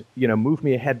didn't move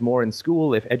me ahead more in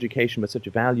school if education was such a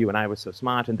value and I was so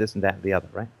smart and this and that and the other,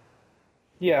 right?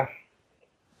 Yeah.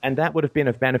 And that would have been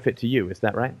of benefit to you, is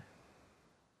that right?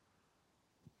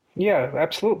 Yeah,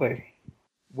 absolutely.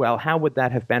 Well, how would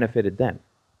that have benefited them?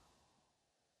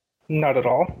 Not at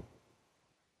all.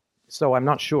 So I'm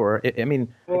not sure. I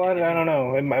mean, well, I don't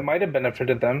know. It might have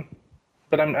benefited them,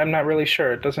 but I'm not really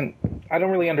sure. It doesn't. I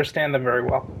don't really understand them very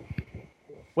well.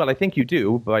 Well, I think you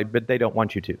do, but they don't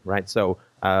want you to, right? So,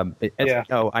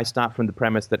 I start from the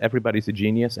premise that everybody's a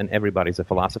genius and everybody's a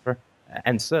philosopher,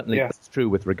 and certainly that's true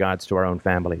with regards to our own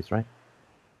families, right?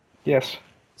 Yes.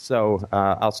 So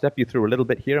I'll step you through a little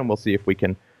bit here, and we'll see if we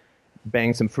can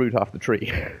bang some fruit off the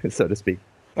tree, so to speak.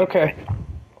 Okay.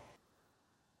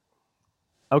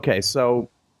 Okay, so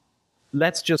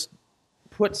let's just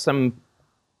put some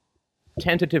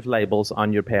tentative labels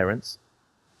on your parents,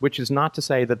 which is not to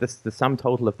say that this is the sum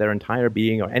total of their entire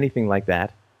being or anything like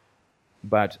that,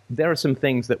 but there are some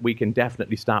things that we can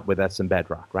definitely start with as some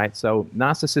bedrock, right? So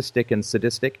narcissistic and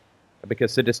sadistic,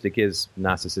 because sadistic is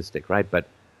narcissistic, right? But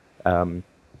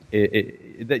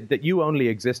that you only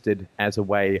existed as a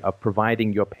way of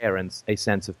providing your parents a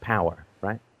sense of power,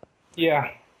 right?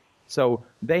 Yeah. So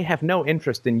they have no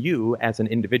interest in you as an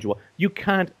individual. You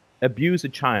can't abuse a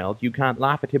child. You can't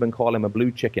laugh at him and call him a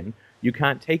blue chicken. You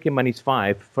can't take him when he's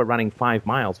 5 for running 5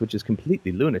 miles, which is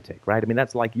completely lunatic, right? I mean,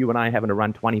 that's like you and I having to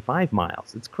run 25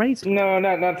 miles. It's crazy. No,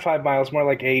 not 5 miles, more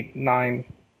like 8, 9.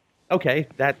 Okay,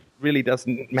 that really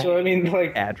doesn't matter. So, I mean,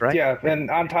 like, right? Yeah,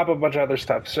 and on top of a bunch of other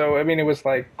stuff. So, I mean, it was,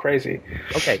 like, crazy.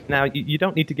 Okay, now, you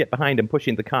don't need to get behind him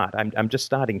pushing the cart. I'm just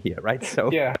starting here, right? So,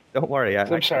 yeah. Don't worry.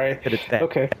 I'm sorry.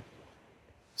 Okay.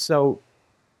 So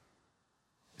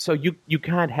you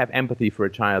can't have empathy for a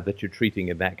child that you're treating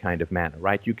in that kind of manner,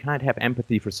 right? You can't have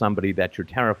empathy for somebody that you're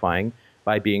terrifying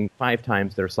by being 5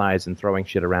 times their size and throwing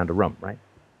shit around a room, right?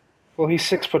 Well, he's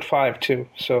 6'5" too,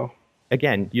 so...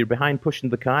 Again, you're behind pushing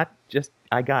the cart.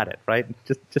 I got it, right?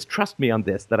 Just trust me on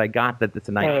this, that I got that it's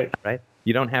a nightmare, right?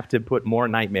 You don't have to put more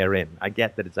nightmare in. I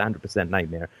get that it's 100%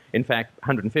 nightmare. In fact,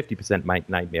 150%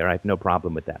 nightmare. I have no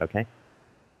problem with that, okay?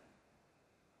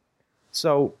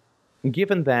 So,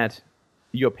 given that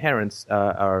your parents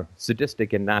are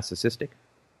sadistic and narcissistic,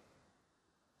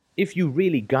 if you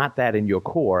really got that in your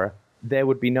core, there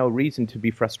would be no reason to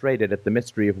be frustrated at the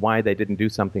mystery of why they didn't do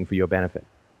something for your benefit.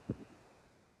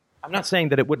 I'm not saying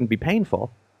that it wouldn't be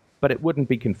painful, but it wouldn't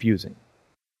be confusing.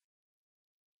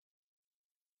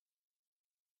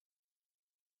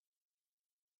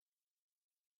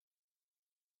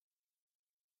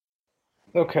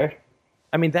 Okay.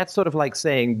 I mean, that's sort of like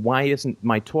saying, why isn't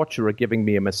my torturer giving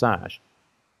me a massage?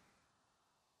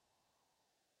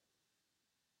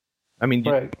 I mean,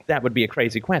 that would be a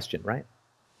crazy question, right?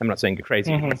 I'm not saying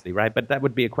crazy, honestly, right? But that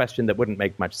would be a question that wouldn't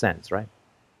make much sense, right?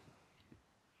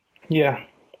 Yeah.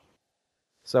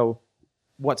 So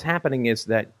what's happening is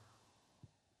that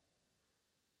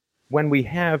when we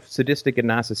have sadistic and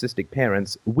narcissistic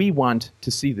parents, we want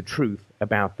to see the truth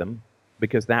about them,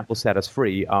 because that will set us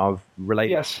free of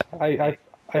relating. Yes, I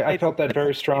felt that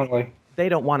very strongly. They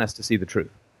don't want us to see the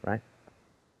truth, right?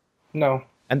 No.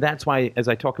 And that's why, as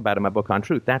I talk about in my book on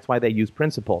truth, that's why they use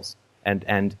principles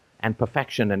and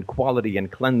perfection and quality and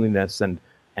cleanliness and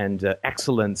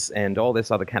excellence and all this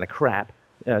other kind of crap.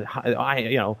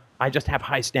 I just have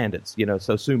high standards,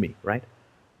 so sue me, right?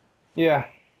 Yeah.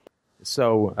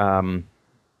 So,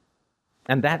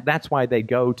 and that's why they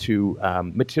go to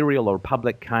material or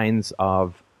public kinds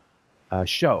of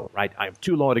show, right? I have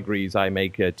 2 law degrees, I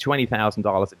make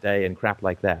 $20,000 a day and crap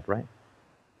like that, right?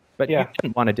 But you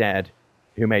didn't want a dad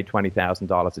who made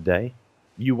 $20,000 a day.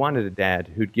 You wanted a dad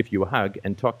who'd give you a hug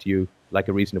and talk to you like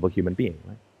a reasonable human being,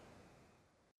 right?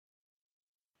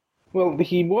 Well,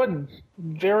 he would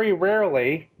very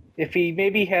rarely. If he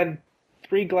maybe had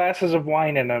 3 glasses of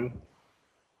wine in him,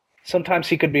 sometimes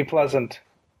he could be pleasant.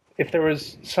 If there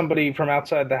was somebody from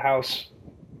outside the house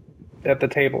at the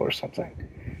table or something.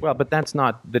 Well, but that's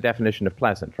not the definition of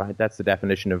pleasant, right? That's the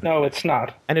definition of... No, it's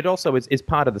not. And it also is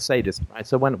part of the sadism, right?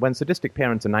 So when sadistic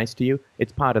parents are nice to you,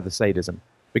 it's part of the sadism.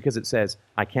 Because it says,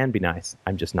 I can be nice,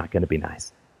 I'm just not going to be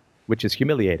nice. Which is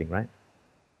humiliating, right?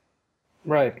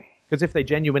 Right. Because if they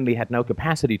genuinely had no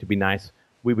capacity to be nice,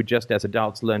 we would just, as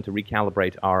adults, learn to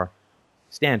recalibrate our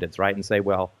standards, right? And say,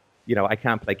 well, you know, I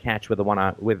can't play catch with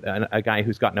a guy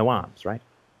who's got no arms, right?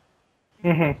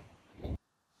 Mm-hmm.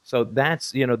 So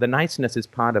that's, you know, the niceness is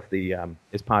part of the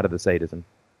sadism.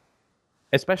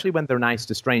 Especially when they're nice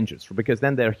to strangers, because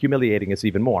then they're humiliating us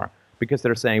even more. Because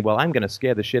they're saying, well, I'm going to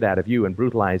scare the shit out of you and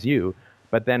brutalize you,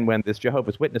 but then when this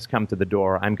Jehovah's Witness comes to the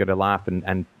door, I'm going to laugh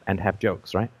and have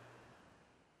jokes, right?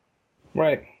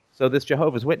 Right. So this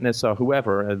Jehovah's Witness or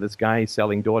whoever, this guy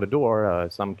selling door-to-door,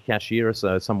 some cashier,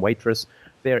 some waitress,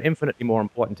 they're infinitely more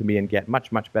important to me and get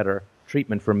much, much better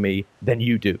treatment from me than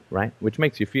you do, right? Which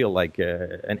makes you feel like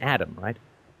an atom, right?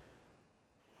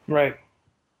 Right.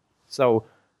 So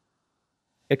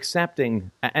accepting,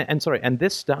 and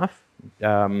this stuff,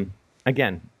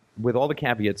 again, with all the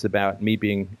caveats about me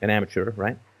being an amateur,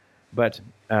 right? But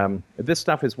this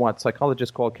stuff is what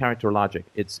psychologists call character logic.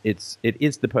 It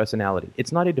is the personality.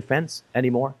 It's not a defense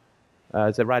anymore,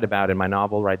 as I write about in my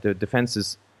novel. Right, the defense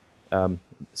is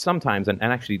sometimes, and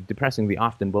actually depressingly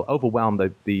often, will overwhelm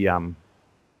the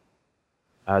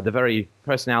very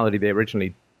personality they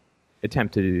originally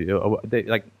attempt to.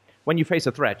 Like when you face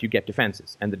a threat, you get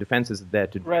defenses, and the defenses are there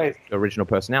to right. the original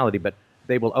personality, but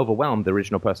they will overwhelm the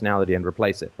original personality and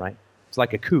replace it. Right, it's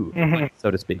like a coup,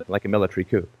 so to speak, like a military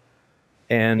coup.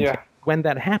 And when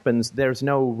that happens, there's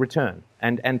no return.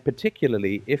 And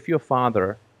particularly if your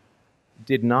father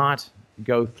did not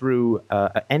go through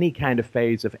any kind of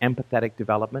phase of empathetic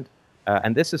development,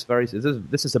 and this is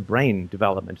a brain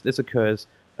development. This occurs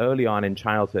early on in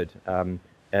childhood,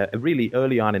 really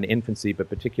early on in infancy, but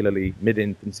particularly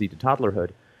mid-infancy to toddlerhood,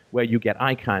 where you get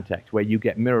eye contact, where you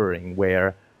get mirroring,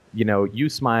 where you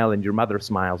smile and your mother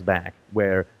smiles back,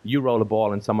 where you roll a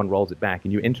ball and someone rolls it back,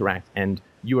 and you interact, and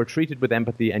you are treated with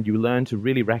empathy, and you learn to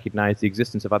really recognize the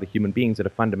existence of other human beings in a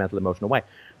fundamental emotional way.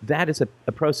 That is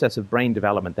a process of brain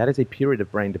development. That is a period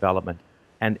of brain development.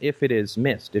 And if it is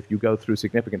missed, if you go through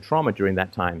significant trauma during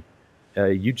that time,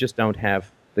 you just don't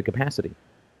have the capacity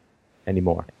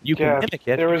anymore. You can mimic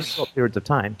it in short periods of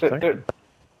time.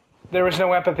 There was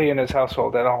no empathy in his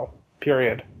household at all,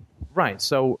 period. Right.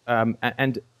 So,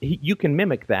 you can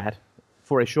mimic that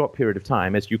for a short period of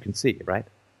time, as you can see, right?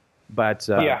 But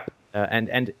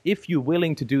and if you're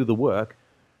willing to do the work,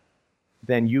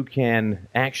 then you can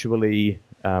actually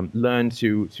learn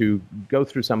to go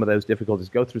through some of those difficulties,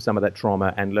 go through some of that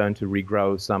trauma, and learn to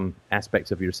regrow some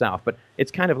aspects of yourself. But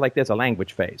it's kind of like there's a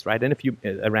language phase, right? And if you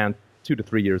around 2 to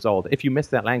 3 years old, if you miss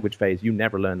that language phase, you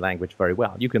never learn language very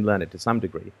well. You can learn it to some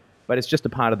degree, but it's just a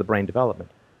part of the brain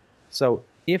development. So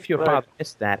if your father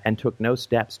missed that and took no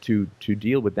steps to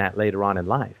deal with that later on in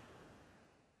life,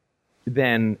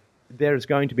 then there's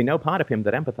going to be no part of him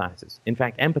that empathizes. In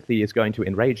fact, empathy is going to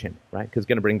enrage him, right? Because it's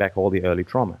going to bring back all the early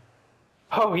trauma.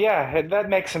 Oh, yeah. That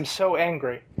makes him so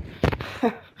angry.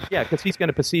 Yeah, because he's going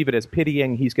to perceive it as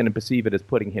pitying. He's going to perceive it as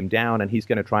putting him down, and he's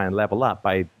going to try and level up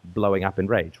by blowing up in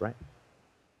rage, right?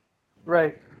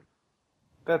 Right.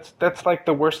 That's like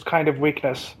the worst kind of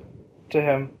weakness to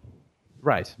him.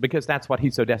 Right, because that's what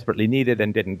he so desperately needed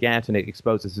and didn't get, and it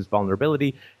exposes his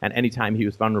vulnerability. And anytime he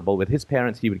was vulnerable with his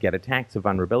parents, he would get attacked. So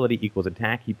vulnerability equals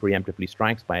attack. He preemptively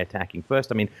strikes by attacking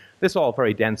first. I mean, this is all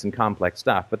very dense and complex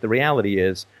stuff, but the reality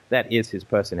is that is his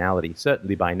personality,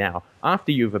 certainly by now.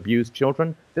 After you've abused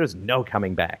children, there's no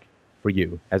coming back for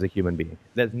you as a human being.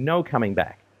 There's no coming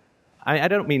back. I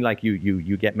don't mean like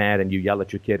you get mad and you yell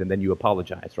at your kid and then you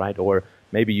apologize, right? Or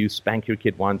maybe you spank your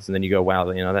kid once and then you go, well,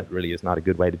 that really is not a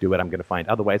good way to do it. I'm going to find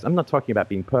other ways. I'm not talking about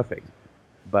being perfect.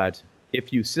 But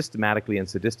if you systematically and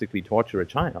sadistically torture a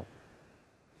child,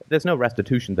 there's no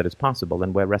restitution that is possible.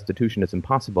 And where restitution is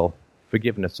impossible,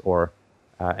 forgiveness or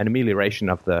an amelioration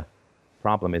of the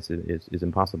problem is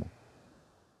impossible.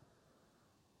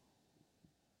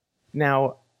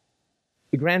 Now,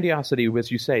 Grandiosity, as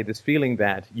you say, this feeling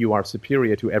that you are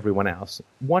superior to everyone else.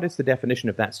 What is the definition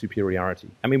of that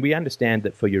superiority? I mean, we understand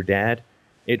that for your dad,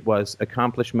 it was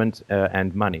accomplishment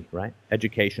and money, right?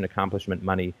 Education, accomplishment,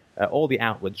 money, all the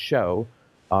outward show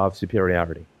of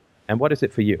superiority. And what is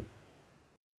it for you?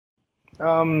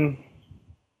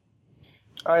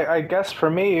 I guess for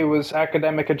me it was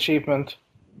academic achievement.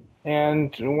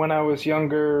 And when I was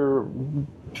younger,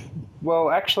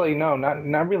 well, actually, no,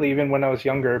 not really even when I was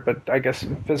younger, but I guess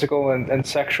physical and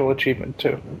sexual achievement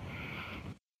too.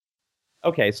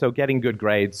 Okay, so getting good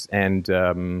grades and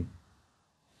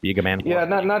being a man. Yeah,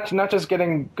 not just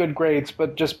getting good grades,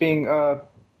 but just being.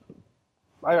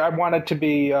 I wanted to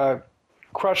be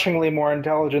crushingly more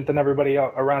intelligent than everybody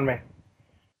around me.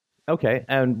 Okay,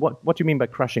 and what do you mean by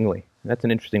crushingly? That's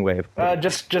an interesting way of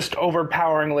just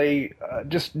overpoweringly,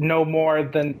 just know more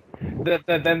than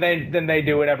they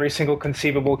do in every single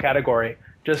conceivable category.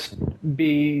 Just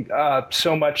be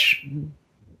so much.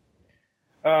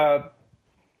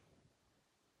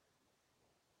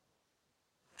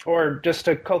 Or just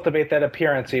to cultivate that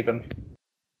appearance, even.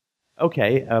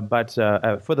 Okay, but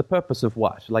for the purpose of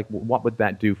what? Like, what would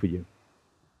that do for you?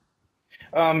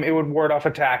 It would ward off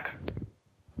attack.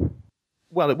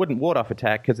 Well, it wouldn't ward off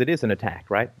attack because it is an attack,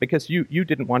 right? Because you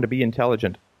didn't want to be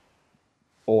intelligent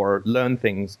or learn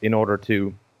things in order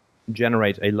to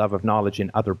generate a love of knowledge in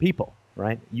other people,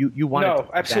 right? You wanted No,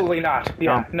 absolutely not.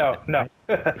 Yeah, no.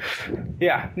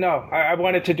 Yeah, no. I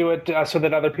wanted to do it so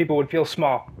that other people would feel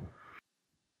small.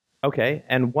 Okay,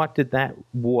 and what did that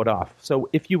ward off? So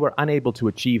if you were unable to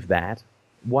achieve that,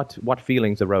 what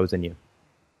feelings arose in you?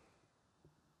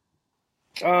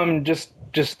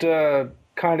 Just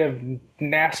kind of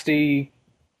nasty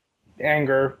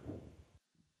anger.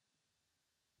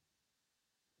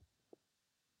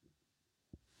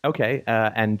 Okay,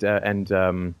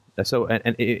 so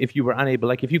if you were unable,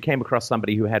 like if you came across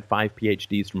somebody who had 5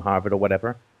 PhDs from Harvard or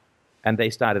whatever, and they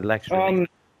started lecturing.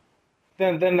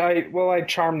 Then I'd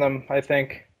charm them. I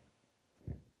think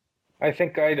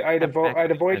I'd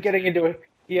avoid getting into it.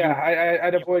 Yeah,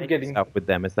 I'd avoid getting up with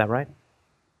them. Is that right?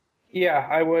 Yeah,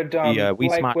 I would. We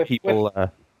like smart people.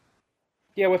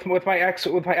 With my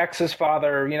ex's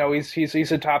father. You know,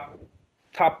 he's a top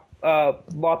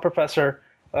law professor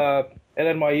at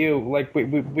NYU. Like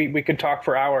we could talk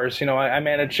for hours. You know, I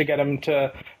managed to get him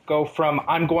to go from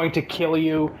 "I'm going to kill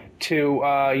you" to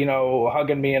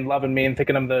hugging me and loving me and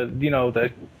thinking I'm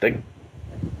the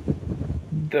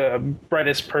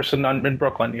brightest person in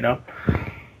Brooklyn. You know.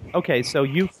 Okay, so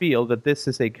you feel that this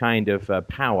is a kind of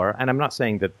power, and I'm not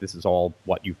saying that this is all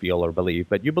what you feel or believe,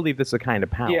 but you believe this is a kind of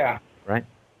power. Yeah. Right?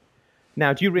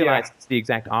 Now, do you realize it's the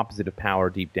exact opposite of power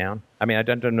deep down? I mean, I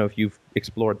don't know if you've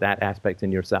explored that aspect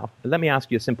in yourself. Let me ask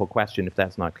you a simple question if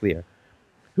that's not clear.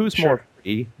 Who's more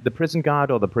free, the prison guard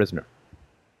or the prisoner?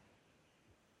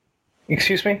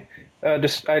 Excuse me?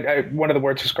 One of the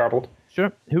words was garbled.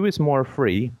 Sure. Who is more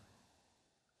free,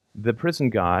 the prison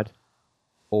guard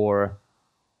or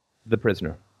the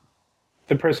prisoner?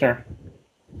 The prisoner.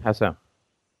 How so?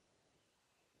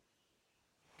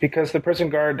 Because the prison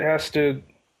guard has to...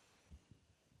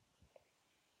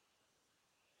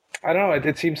 I don't know,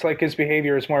 it seems like his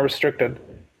behavior is more restricted.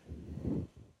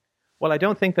 Well, I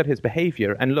don't think that his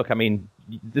behavior, and look, I mean,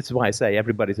 this is why I say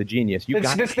everybody's a genius.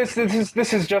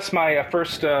 This is just my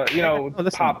first,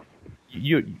 pop.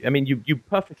 You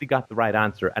perfectly got the right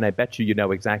answer, and I bet you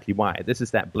know exactly why. This is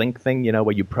that blink thing,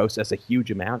 where you process a huge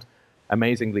amount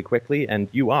amazingly quickly, and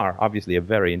you are obviously a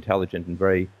very intelligent and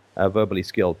very verbally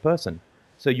skilled person.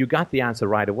 So you got the answer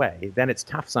right away. Then it's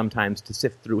tough sometimes to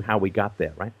sift through how we got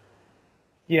there, right?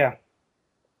 Yeah.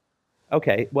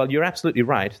 Okay, well, you're absolutely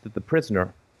right that the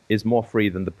prisoner is more free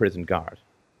than the prison guard.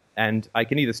 And I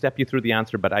can either step you through the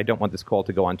answer, but I don't want this call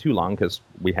to go on too long because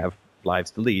we have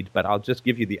lives to lead, but I'll just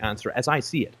give you the answer as I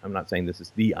see it. I'm not saying this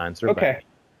is the answer. Okay. But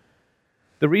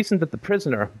the reason that the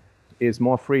prisoner is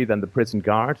more free than the prison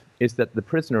guard is that the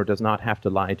prisoner does not have to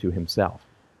lie to himself.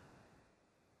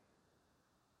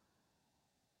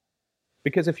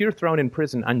 Because if you're thrown in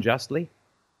prison unjustly,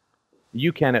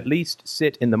 you can at least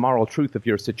sit in the moral truth of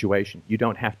your situation. You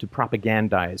don't have to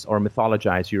propagandize or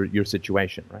mythologize your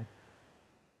situation, right?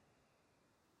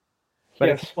 But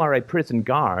yes. If you are a prison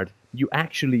guard, you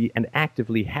actually and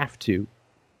actively have to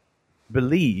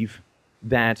believe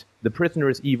that the prisoner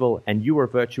is evil and you are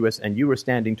virtuous and you are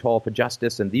standing tall for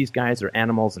justice and these guys are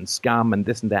animals and scum and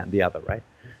this and that and the other, right?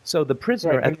 So the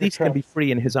prisoner at least can be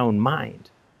free in his own mind.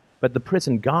 But the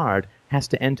prison guard has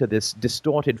to enter this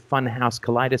distorted funhouse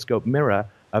kaleidoscope mirror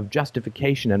of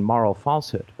justification and moral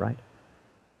falsehood, right?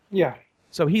 Yeah.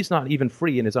 So he's not even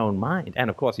free in his own mind. And,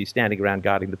 of course, he's standing around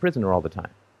guarding the prisoner all the time.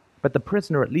 but the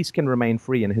prisoner at least can remain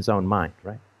free in his own mind,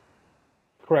 right?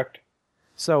 Correct.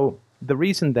 So the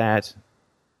reason that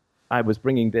I was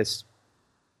bringing this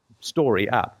story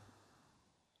up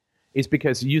is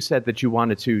because you said that you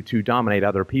wanted to dominate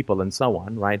other people and so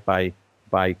on, right?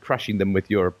 By crushing them with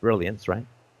your brilliance, right?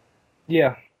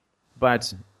 Yeah.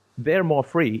 But they're more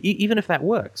free, even if that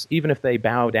works. Even if they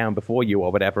bow down before you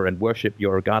or whatever and worship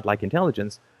your godlike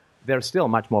intelligence, they're still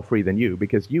much more free than you,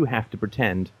 because you have to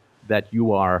pretend that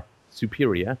you are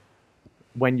superior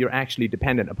when you're actually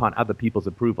dependent upon other people's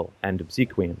approval and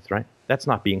obsequience, right? That's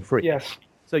not being free. Yes.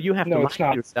 So you have to lie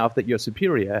to yourself that you're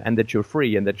superior and that you're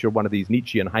free and that you're one of these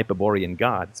Nietzschean Hyperborean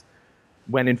gods,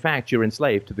 when in fact you're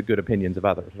enslaved to the good opinions of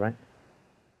others, right?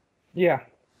 Yeah.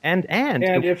 And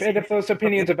if those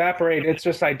opinions evaporate, it's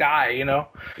just I die, you know?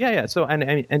 Yeah. So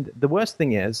and the worst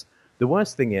thing is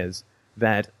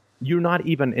that you're not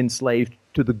even enslaved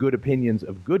to the good opinions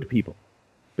of good people,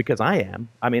 because I am.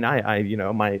 I mean, I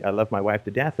love my wife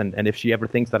to death, and if she ever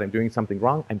thinks that I'm doing something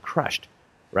wrong, I'm crushed,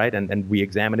 right? And we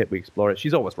examine it, we explore it.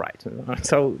 She's always right,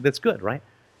 so that's good, right?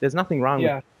 There's nothing wrong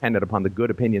with dependent upon the good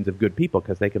opinions of good people,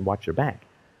 because they can watch your back.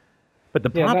 But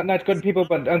the problem, not good people,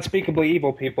 but unspeakably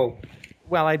evil people.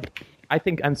 Well, I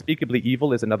think unspeakably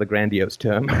evil is another grandiose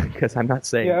term, because I'm not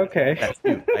saying that's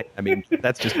you, right? I mean,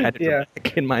 that's just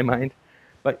melodramatic in my mind.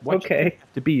 But what you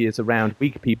have to be is around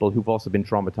weak people who've also been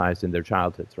traumatized in their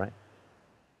childhoods, right?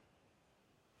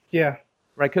 Yeah.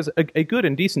 Right, because a good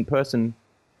and decent person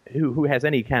who has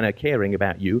any kind of caring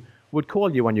about you would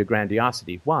call you on your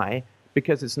grandiosity. Why?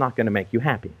 Because it's not going to make you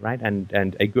happy, right?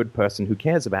 And a good person who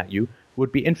cares about you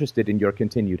would be interested in your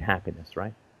continued happiness,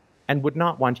 right? And would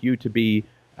not want you to be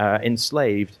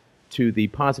enslaved to the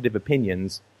positive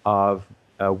opinions of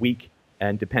weak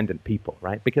and dependent people,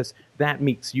 right? Because that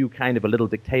makes you kind of a little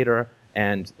dictator,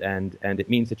 and it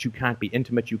means that you can't be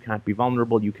intimate, you can't be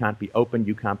vulnerable, you can't be open,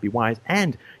 you can't be wise,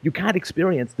 and you can't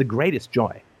experience the greatest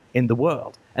joy in the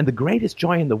world. And the greatest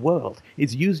joy in the world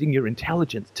is using your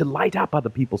intelligence to light up other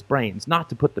people's brains, not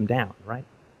to put them down, right?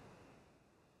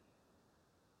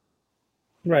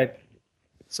 Right.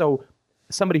 So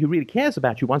somebody who really cares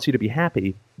about you, wants you to be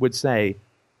happy, would say,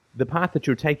 the path that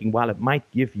you're taking, while it might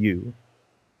give you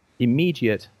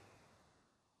immediate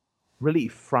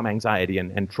relief from anxiety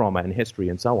and trauma and history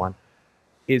and so on,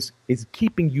 is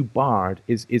keeping you barred,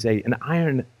 is an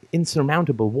iron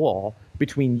insurmountable wall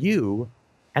between you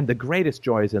and the greatest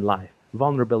joys in life: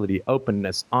 vulnerability,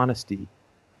 openness, honesty,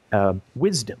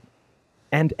 wisdom,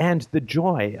 and the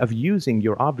joy of using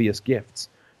your obvious gifts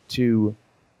to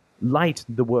light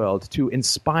the world, to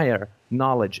inspire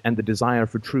knowledge and the desire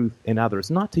for truth in others,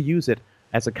 not to use it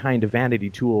as a kind of vanity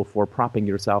tool for propping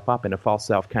yourself up in a false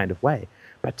self kind of way,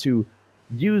 but to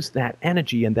use that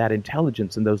energy and that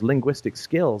intelligence and those linguistic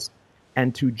skills,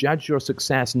 and to judge your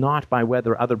success not by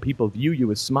whether other people view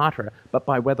you as smarter, but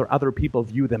by whether other people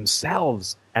view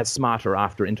themselves as smarter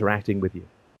after interacting with you.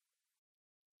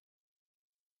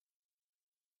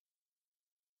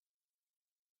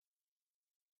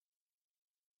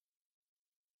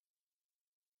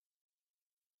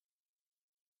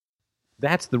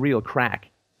 That's the real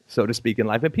crack, so to speak, in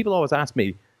life. And people always ask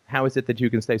me, how is it that you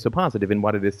can stay so positive in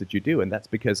what it is that you do? And that's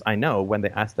because I know when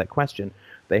they ask that question,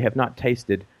 they have not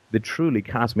tasted the truly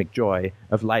cosmic joy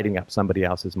of lighting up somebody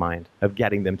else's mind, of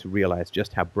getting them to realize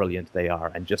just how brilliant they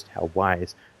are and just how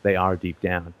wise they are deep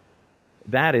down.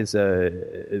 That is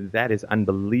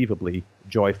unbelievably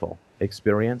joyful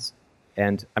experience.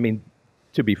 And I mean,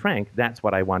 to be frank, that's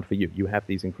what I want for you. You have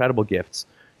these incredible gifts.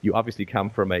 You obviously come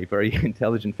from a very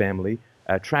intelligent family,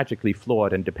 tragically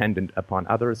flawed and dependent upon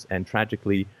others, and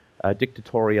tragically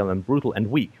dictatorial and brutal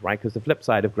and weak, right? Because the flip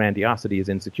side of grandiosity is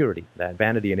insecurity. That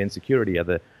vanity and insecurity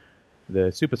are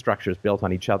the superstructures built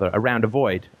on each other around a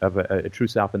void of a true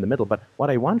self in the middle. But what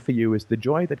I want for you is the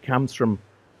joy that comes from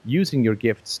using your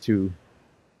gifts to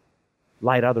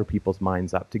light other people's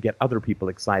minds up, to get other people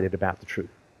excited about the truth.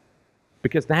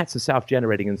 Because that's a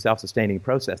self-generating and self-sustaining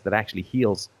process that actually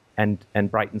heals and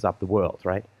brightens up the world,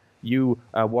 right? You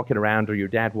walking around, or your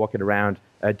dad walking around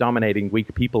dominating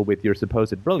weak people with your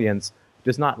supposed brilliance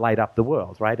does not light up the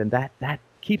world, right? And that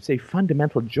keeps a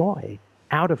fundamental joy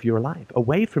out of your life,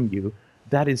 away from you.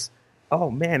 That is, oh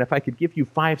man, if I could give you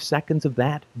 5 seconds of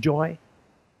that joy,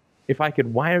 if I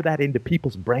could wire that into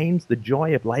people's brains, the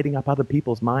joy of lighting up other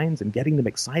people's minds and getting them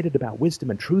excited about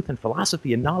wisdom and truth and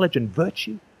philosophy and knowledge and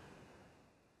virtue,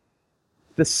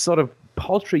 this sort of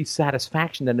paltry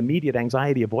satisfaction and immediate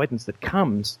anxiety avoidance that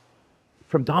comes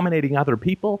from dominating other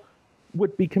people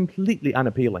would be completely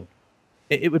unappealing.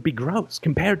 It would be gross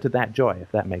compared to that joy,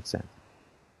 if that makes sense.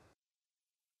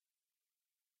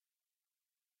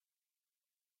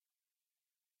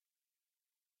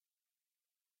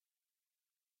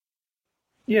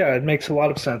 Yeah, it makes a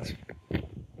lot of sense.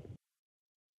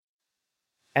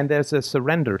 And there's a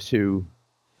surrender to,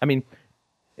 I mean,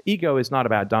 ego is not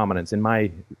about dominance, in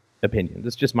my opinion.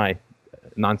 This is just my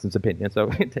nonsense opinion, so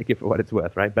take it for what it's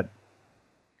worth, right? But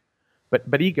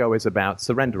ego is about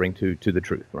surrendering to the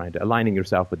truth, right? Aligning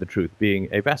yourself with the truth, being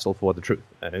a vessel for the truth.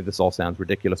 This all sounds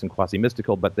ridiculous and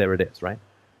quasi-mystical, but there it is, right?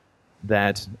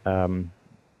 That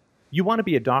you want to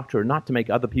be a doctor not to make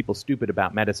other people stupid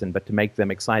about medicine, but to make them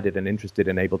excited and interested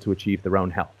and able to achieve their own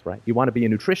health, right? You want to be a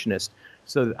nutritionist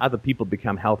so that other people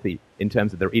become healthy in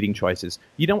terms of their eating choices.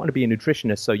 You don't want to be a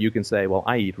nutritionist so you can say, well,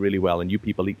 I eat really well and you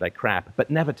people eat like crap, but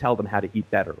never tell them how to eat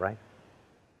better, right?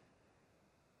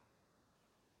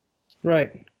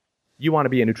 Right. You want to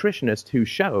be a nutritionist who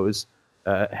shows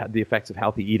the effects of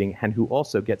healthy eating and who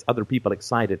also gets other people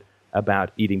excited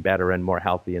about eating better and more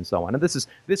healthy and so on.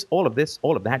 And all of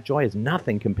that joy is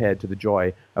nothing compared to the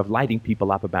joy of lighting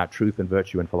people up about truth and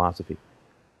virtue and philosophy.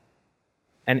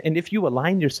 And if you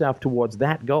align yourself towards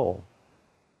that goal,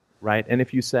 right, and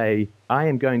if you say, I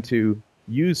am going to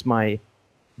use my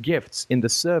gifts in the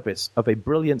service of a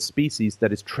brilliant species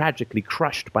that is tragically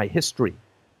crushed by history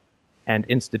and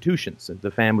institutions, the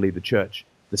family, the church,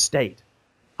 the state,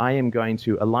 I am going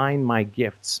to align my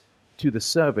gifts to the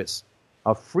service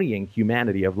of freeing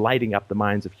humanity, of lighting up the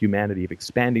minds of humanity, of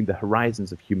expanding the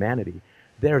horizons of humanity.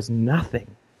 There's nothing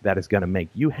that is going to make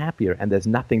you happier, and there's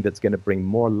nothing that's going to bring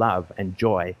more love and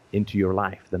joy into your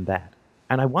life than that.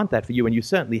 And I want that for you, and you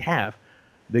certainly have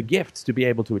the gifts to be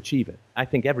able to achieve it. I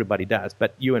think everybody does,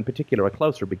 but you in particular are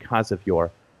closer because of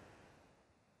your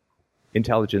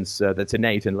intelligence that's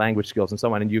innate and language skills and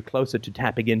so on, and you're closer to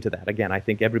tapping into that. Again, I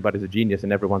think everybody's a genius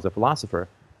and everyone's a philosopher,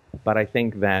 but I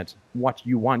think that what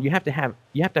you want, you have to have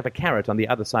a carrot on the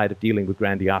other side of dealing with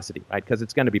grandiosity, right? Because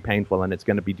it's going to be painful and it's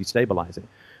going to be destabilizing.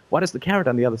 What is the carrot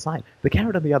on the other side? The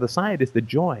carrot on the other side is the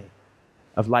joy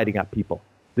of lighting up people,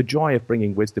 the joy of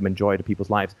bringing wisdom and joy to people's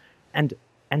lives, and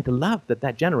the love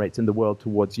that generates in the world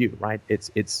towards you, right?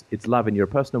 It's love in your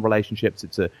personal relationships.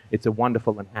 It's a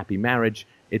wonderful and happy marriage.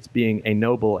 It's being a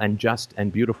noble and just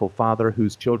and beautiful father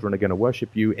whose children are going to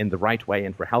worship you in the right way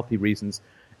and for healthy reasons.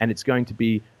 And it's going to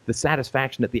be the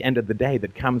satisfaction at the end of the day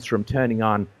that comes from turning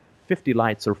on 50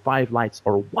 lights or 5 lights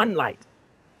or 1 light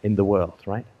in the world,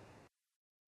 right?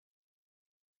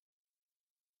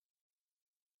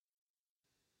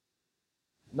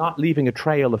 Not leaving a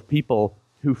trail of people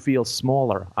who feel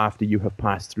smaller after you have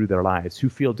passed through their lives, who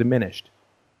feel diminished,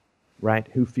 right?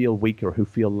 Who feel weaker, who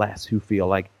feel less, who feel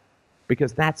like...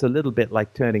 Because that's a little bit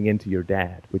like turning into your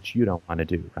dad, which you don't want to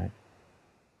do, right?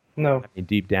 No. I mean,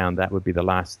 deep down, that would be the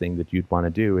last thing that you'd want to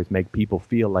do, is make people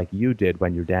feel like you did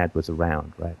when your dad was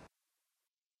around, right?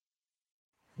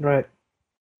 Right.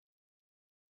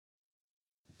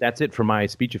 That's it for my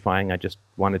speechifying. I just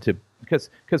wanted to... Because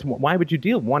why would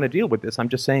you want to deal with this? I'm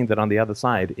just saying that on the other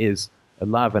side is a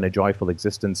love and a joyful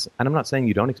existence. And I'm not saying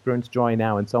you don't experience joy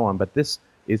now and so on, but this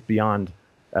is beyond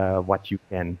what you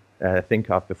can think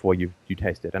of before you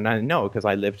taste it. And I know, because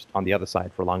I lived on the other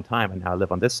side for a long time, and now I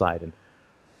live on this side, and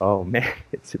oh man,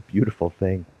 it's a beautiful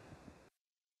thing.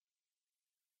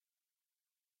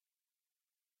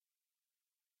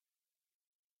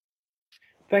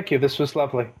 Thank you. This was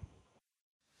lovely.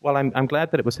 Well, I'm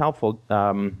glad that it was helpful.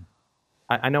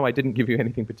 I know I didn't give you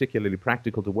anything particularly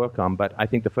practical to work on, but I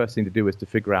think the first thing to do is to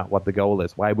figure out what the goal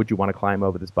is. Why would you want to climb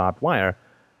over this barbed wire?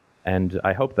 And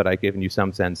I hope that I've given you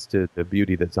some sense to the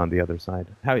beauty that's on the other side.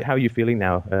 How are you feeling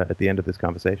now at the end of this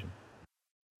conversation?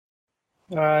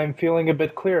 I'm feeling a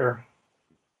bit clearer.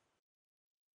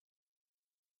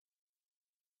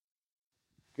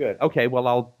 Good. Okay,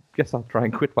 well, guess I'll try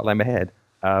and quit while I'm ahead.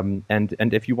 And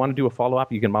if you want to do a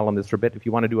follow-up, you can mull on this for a bit. If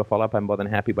you want to do a follow-up, I'm more than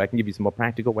happy, but I can give you some more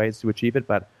practical ways to achieve it.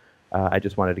 But I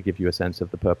just wanted to give you a sense of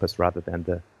the purpose rather than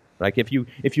the... Like, if you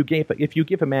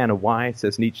give a man a why,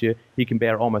 says Nietzsche, he can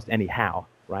bear almost any how,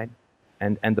 right?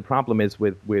 And the problem is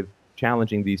with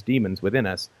challenging these demons within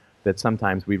us, that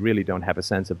sometimes we really don't have a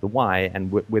sense of the why,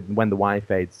 and when the why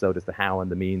fades, so does the how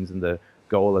and the means and the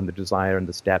goal and the desire and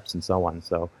the steps and so on.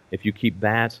 So if you keep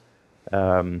that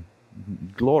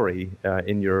glory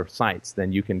in your sights,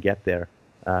 then you can get there,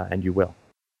 and you will.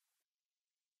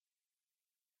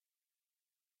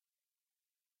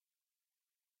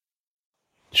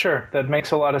 Sure, that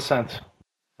makes a lot of sense.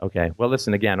 Okay. Well,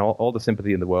 listen, again, all the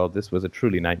sympathy in the world. This was a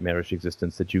truly nightmarish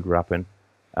existence that you grew up in.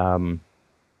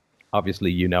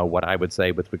 Obviously, you know what I would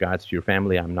say with regards to your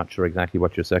family. I'm not sure exactly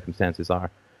what your circumstances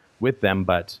are with them,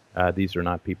 but these are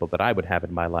not people that I would have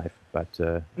in my life. But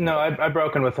no, I've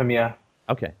broken with them, yeah.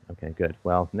 Okay, good.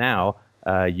 Well, now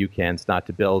you can start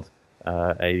to build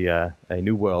a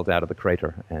new world out of the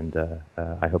crater, and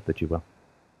I hope that you will.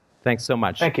 Thanks so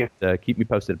much. Thank you. Keep me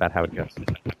posted about how it goes.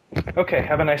 Okay,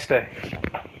 have a nice day.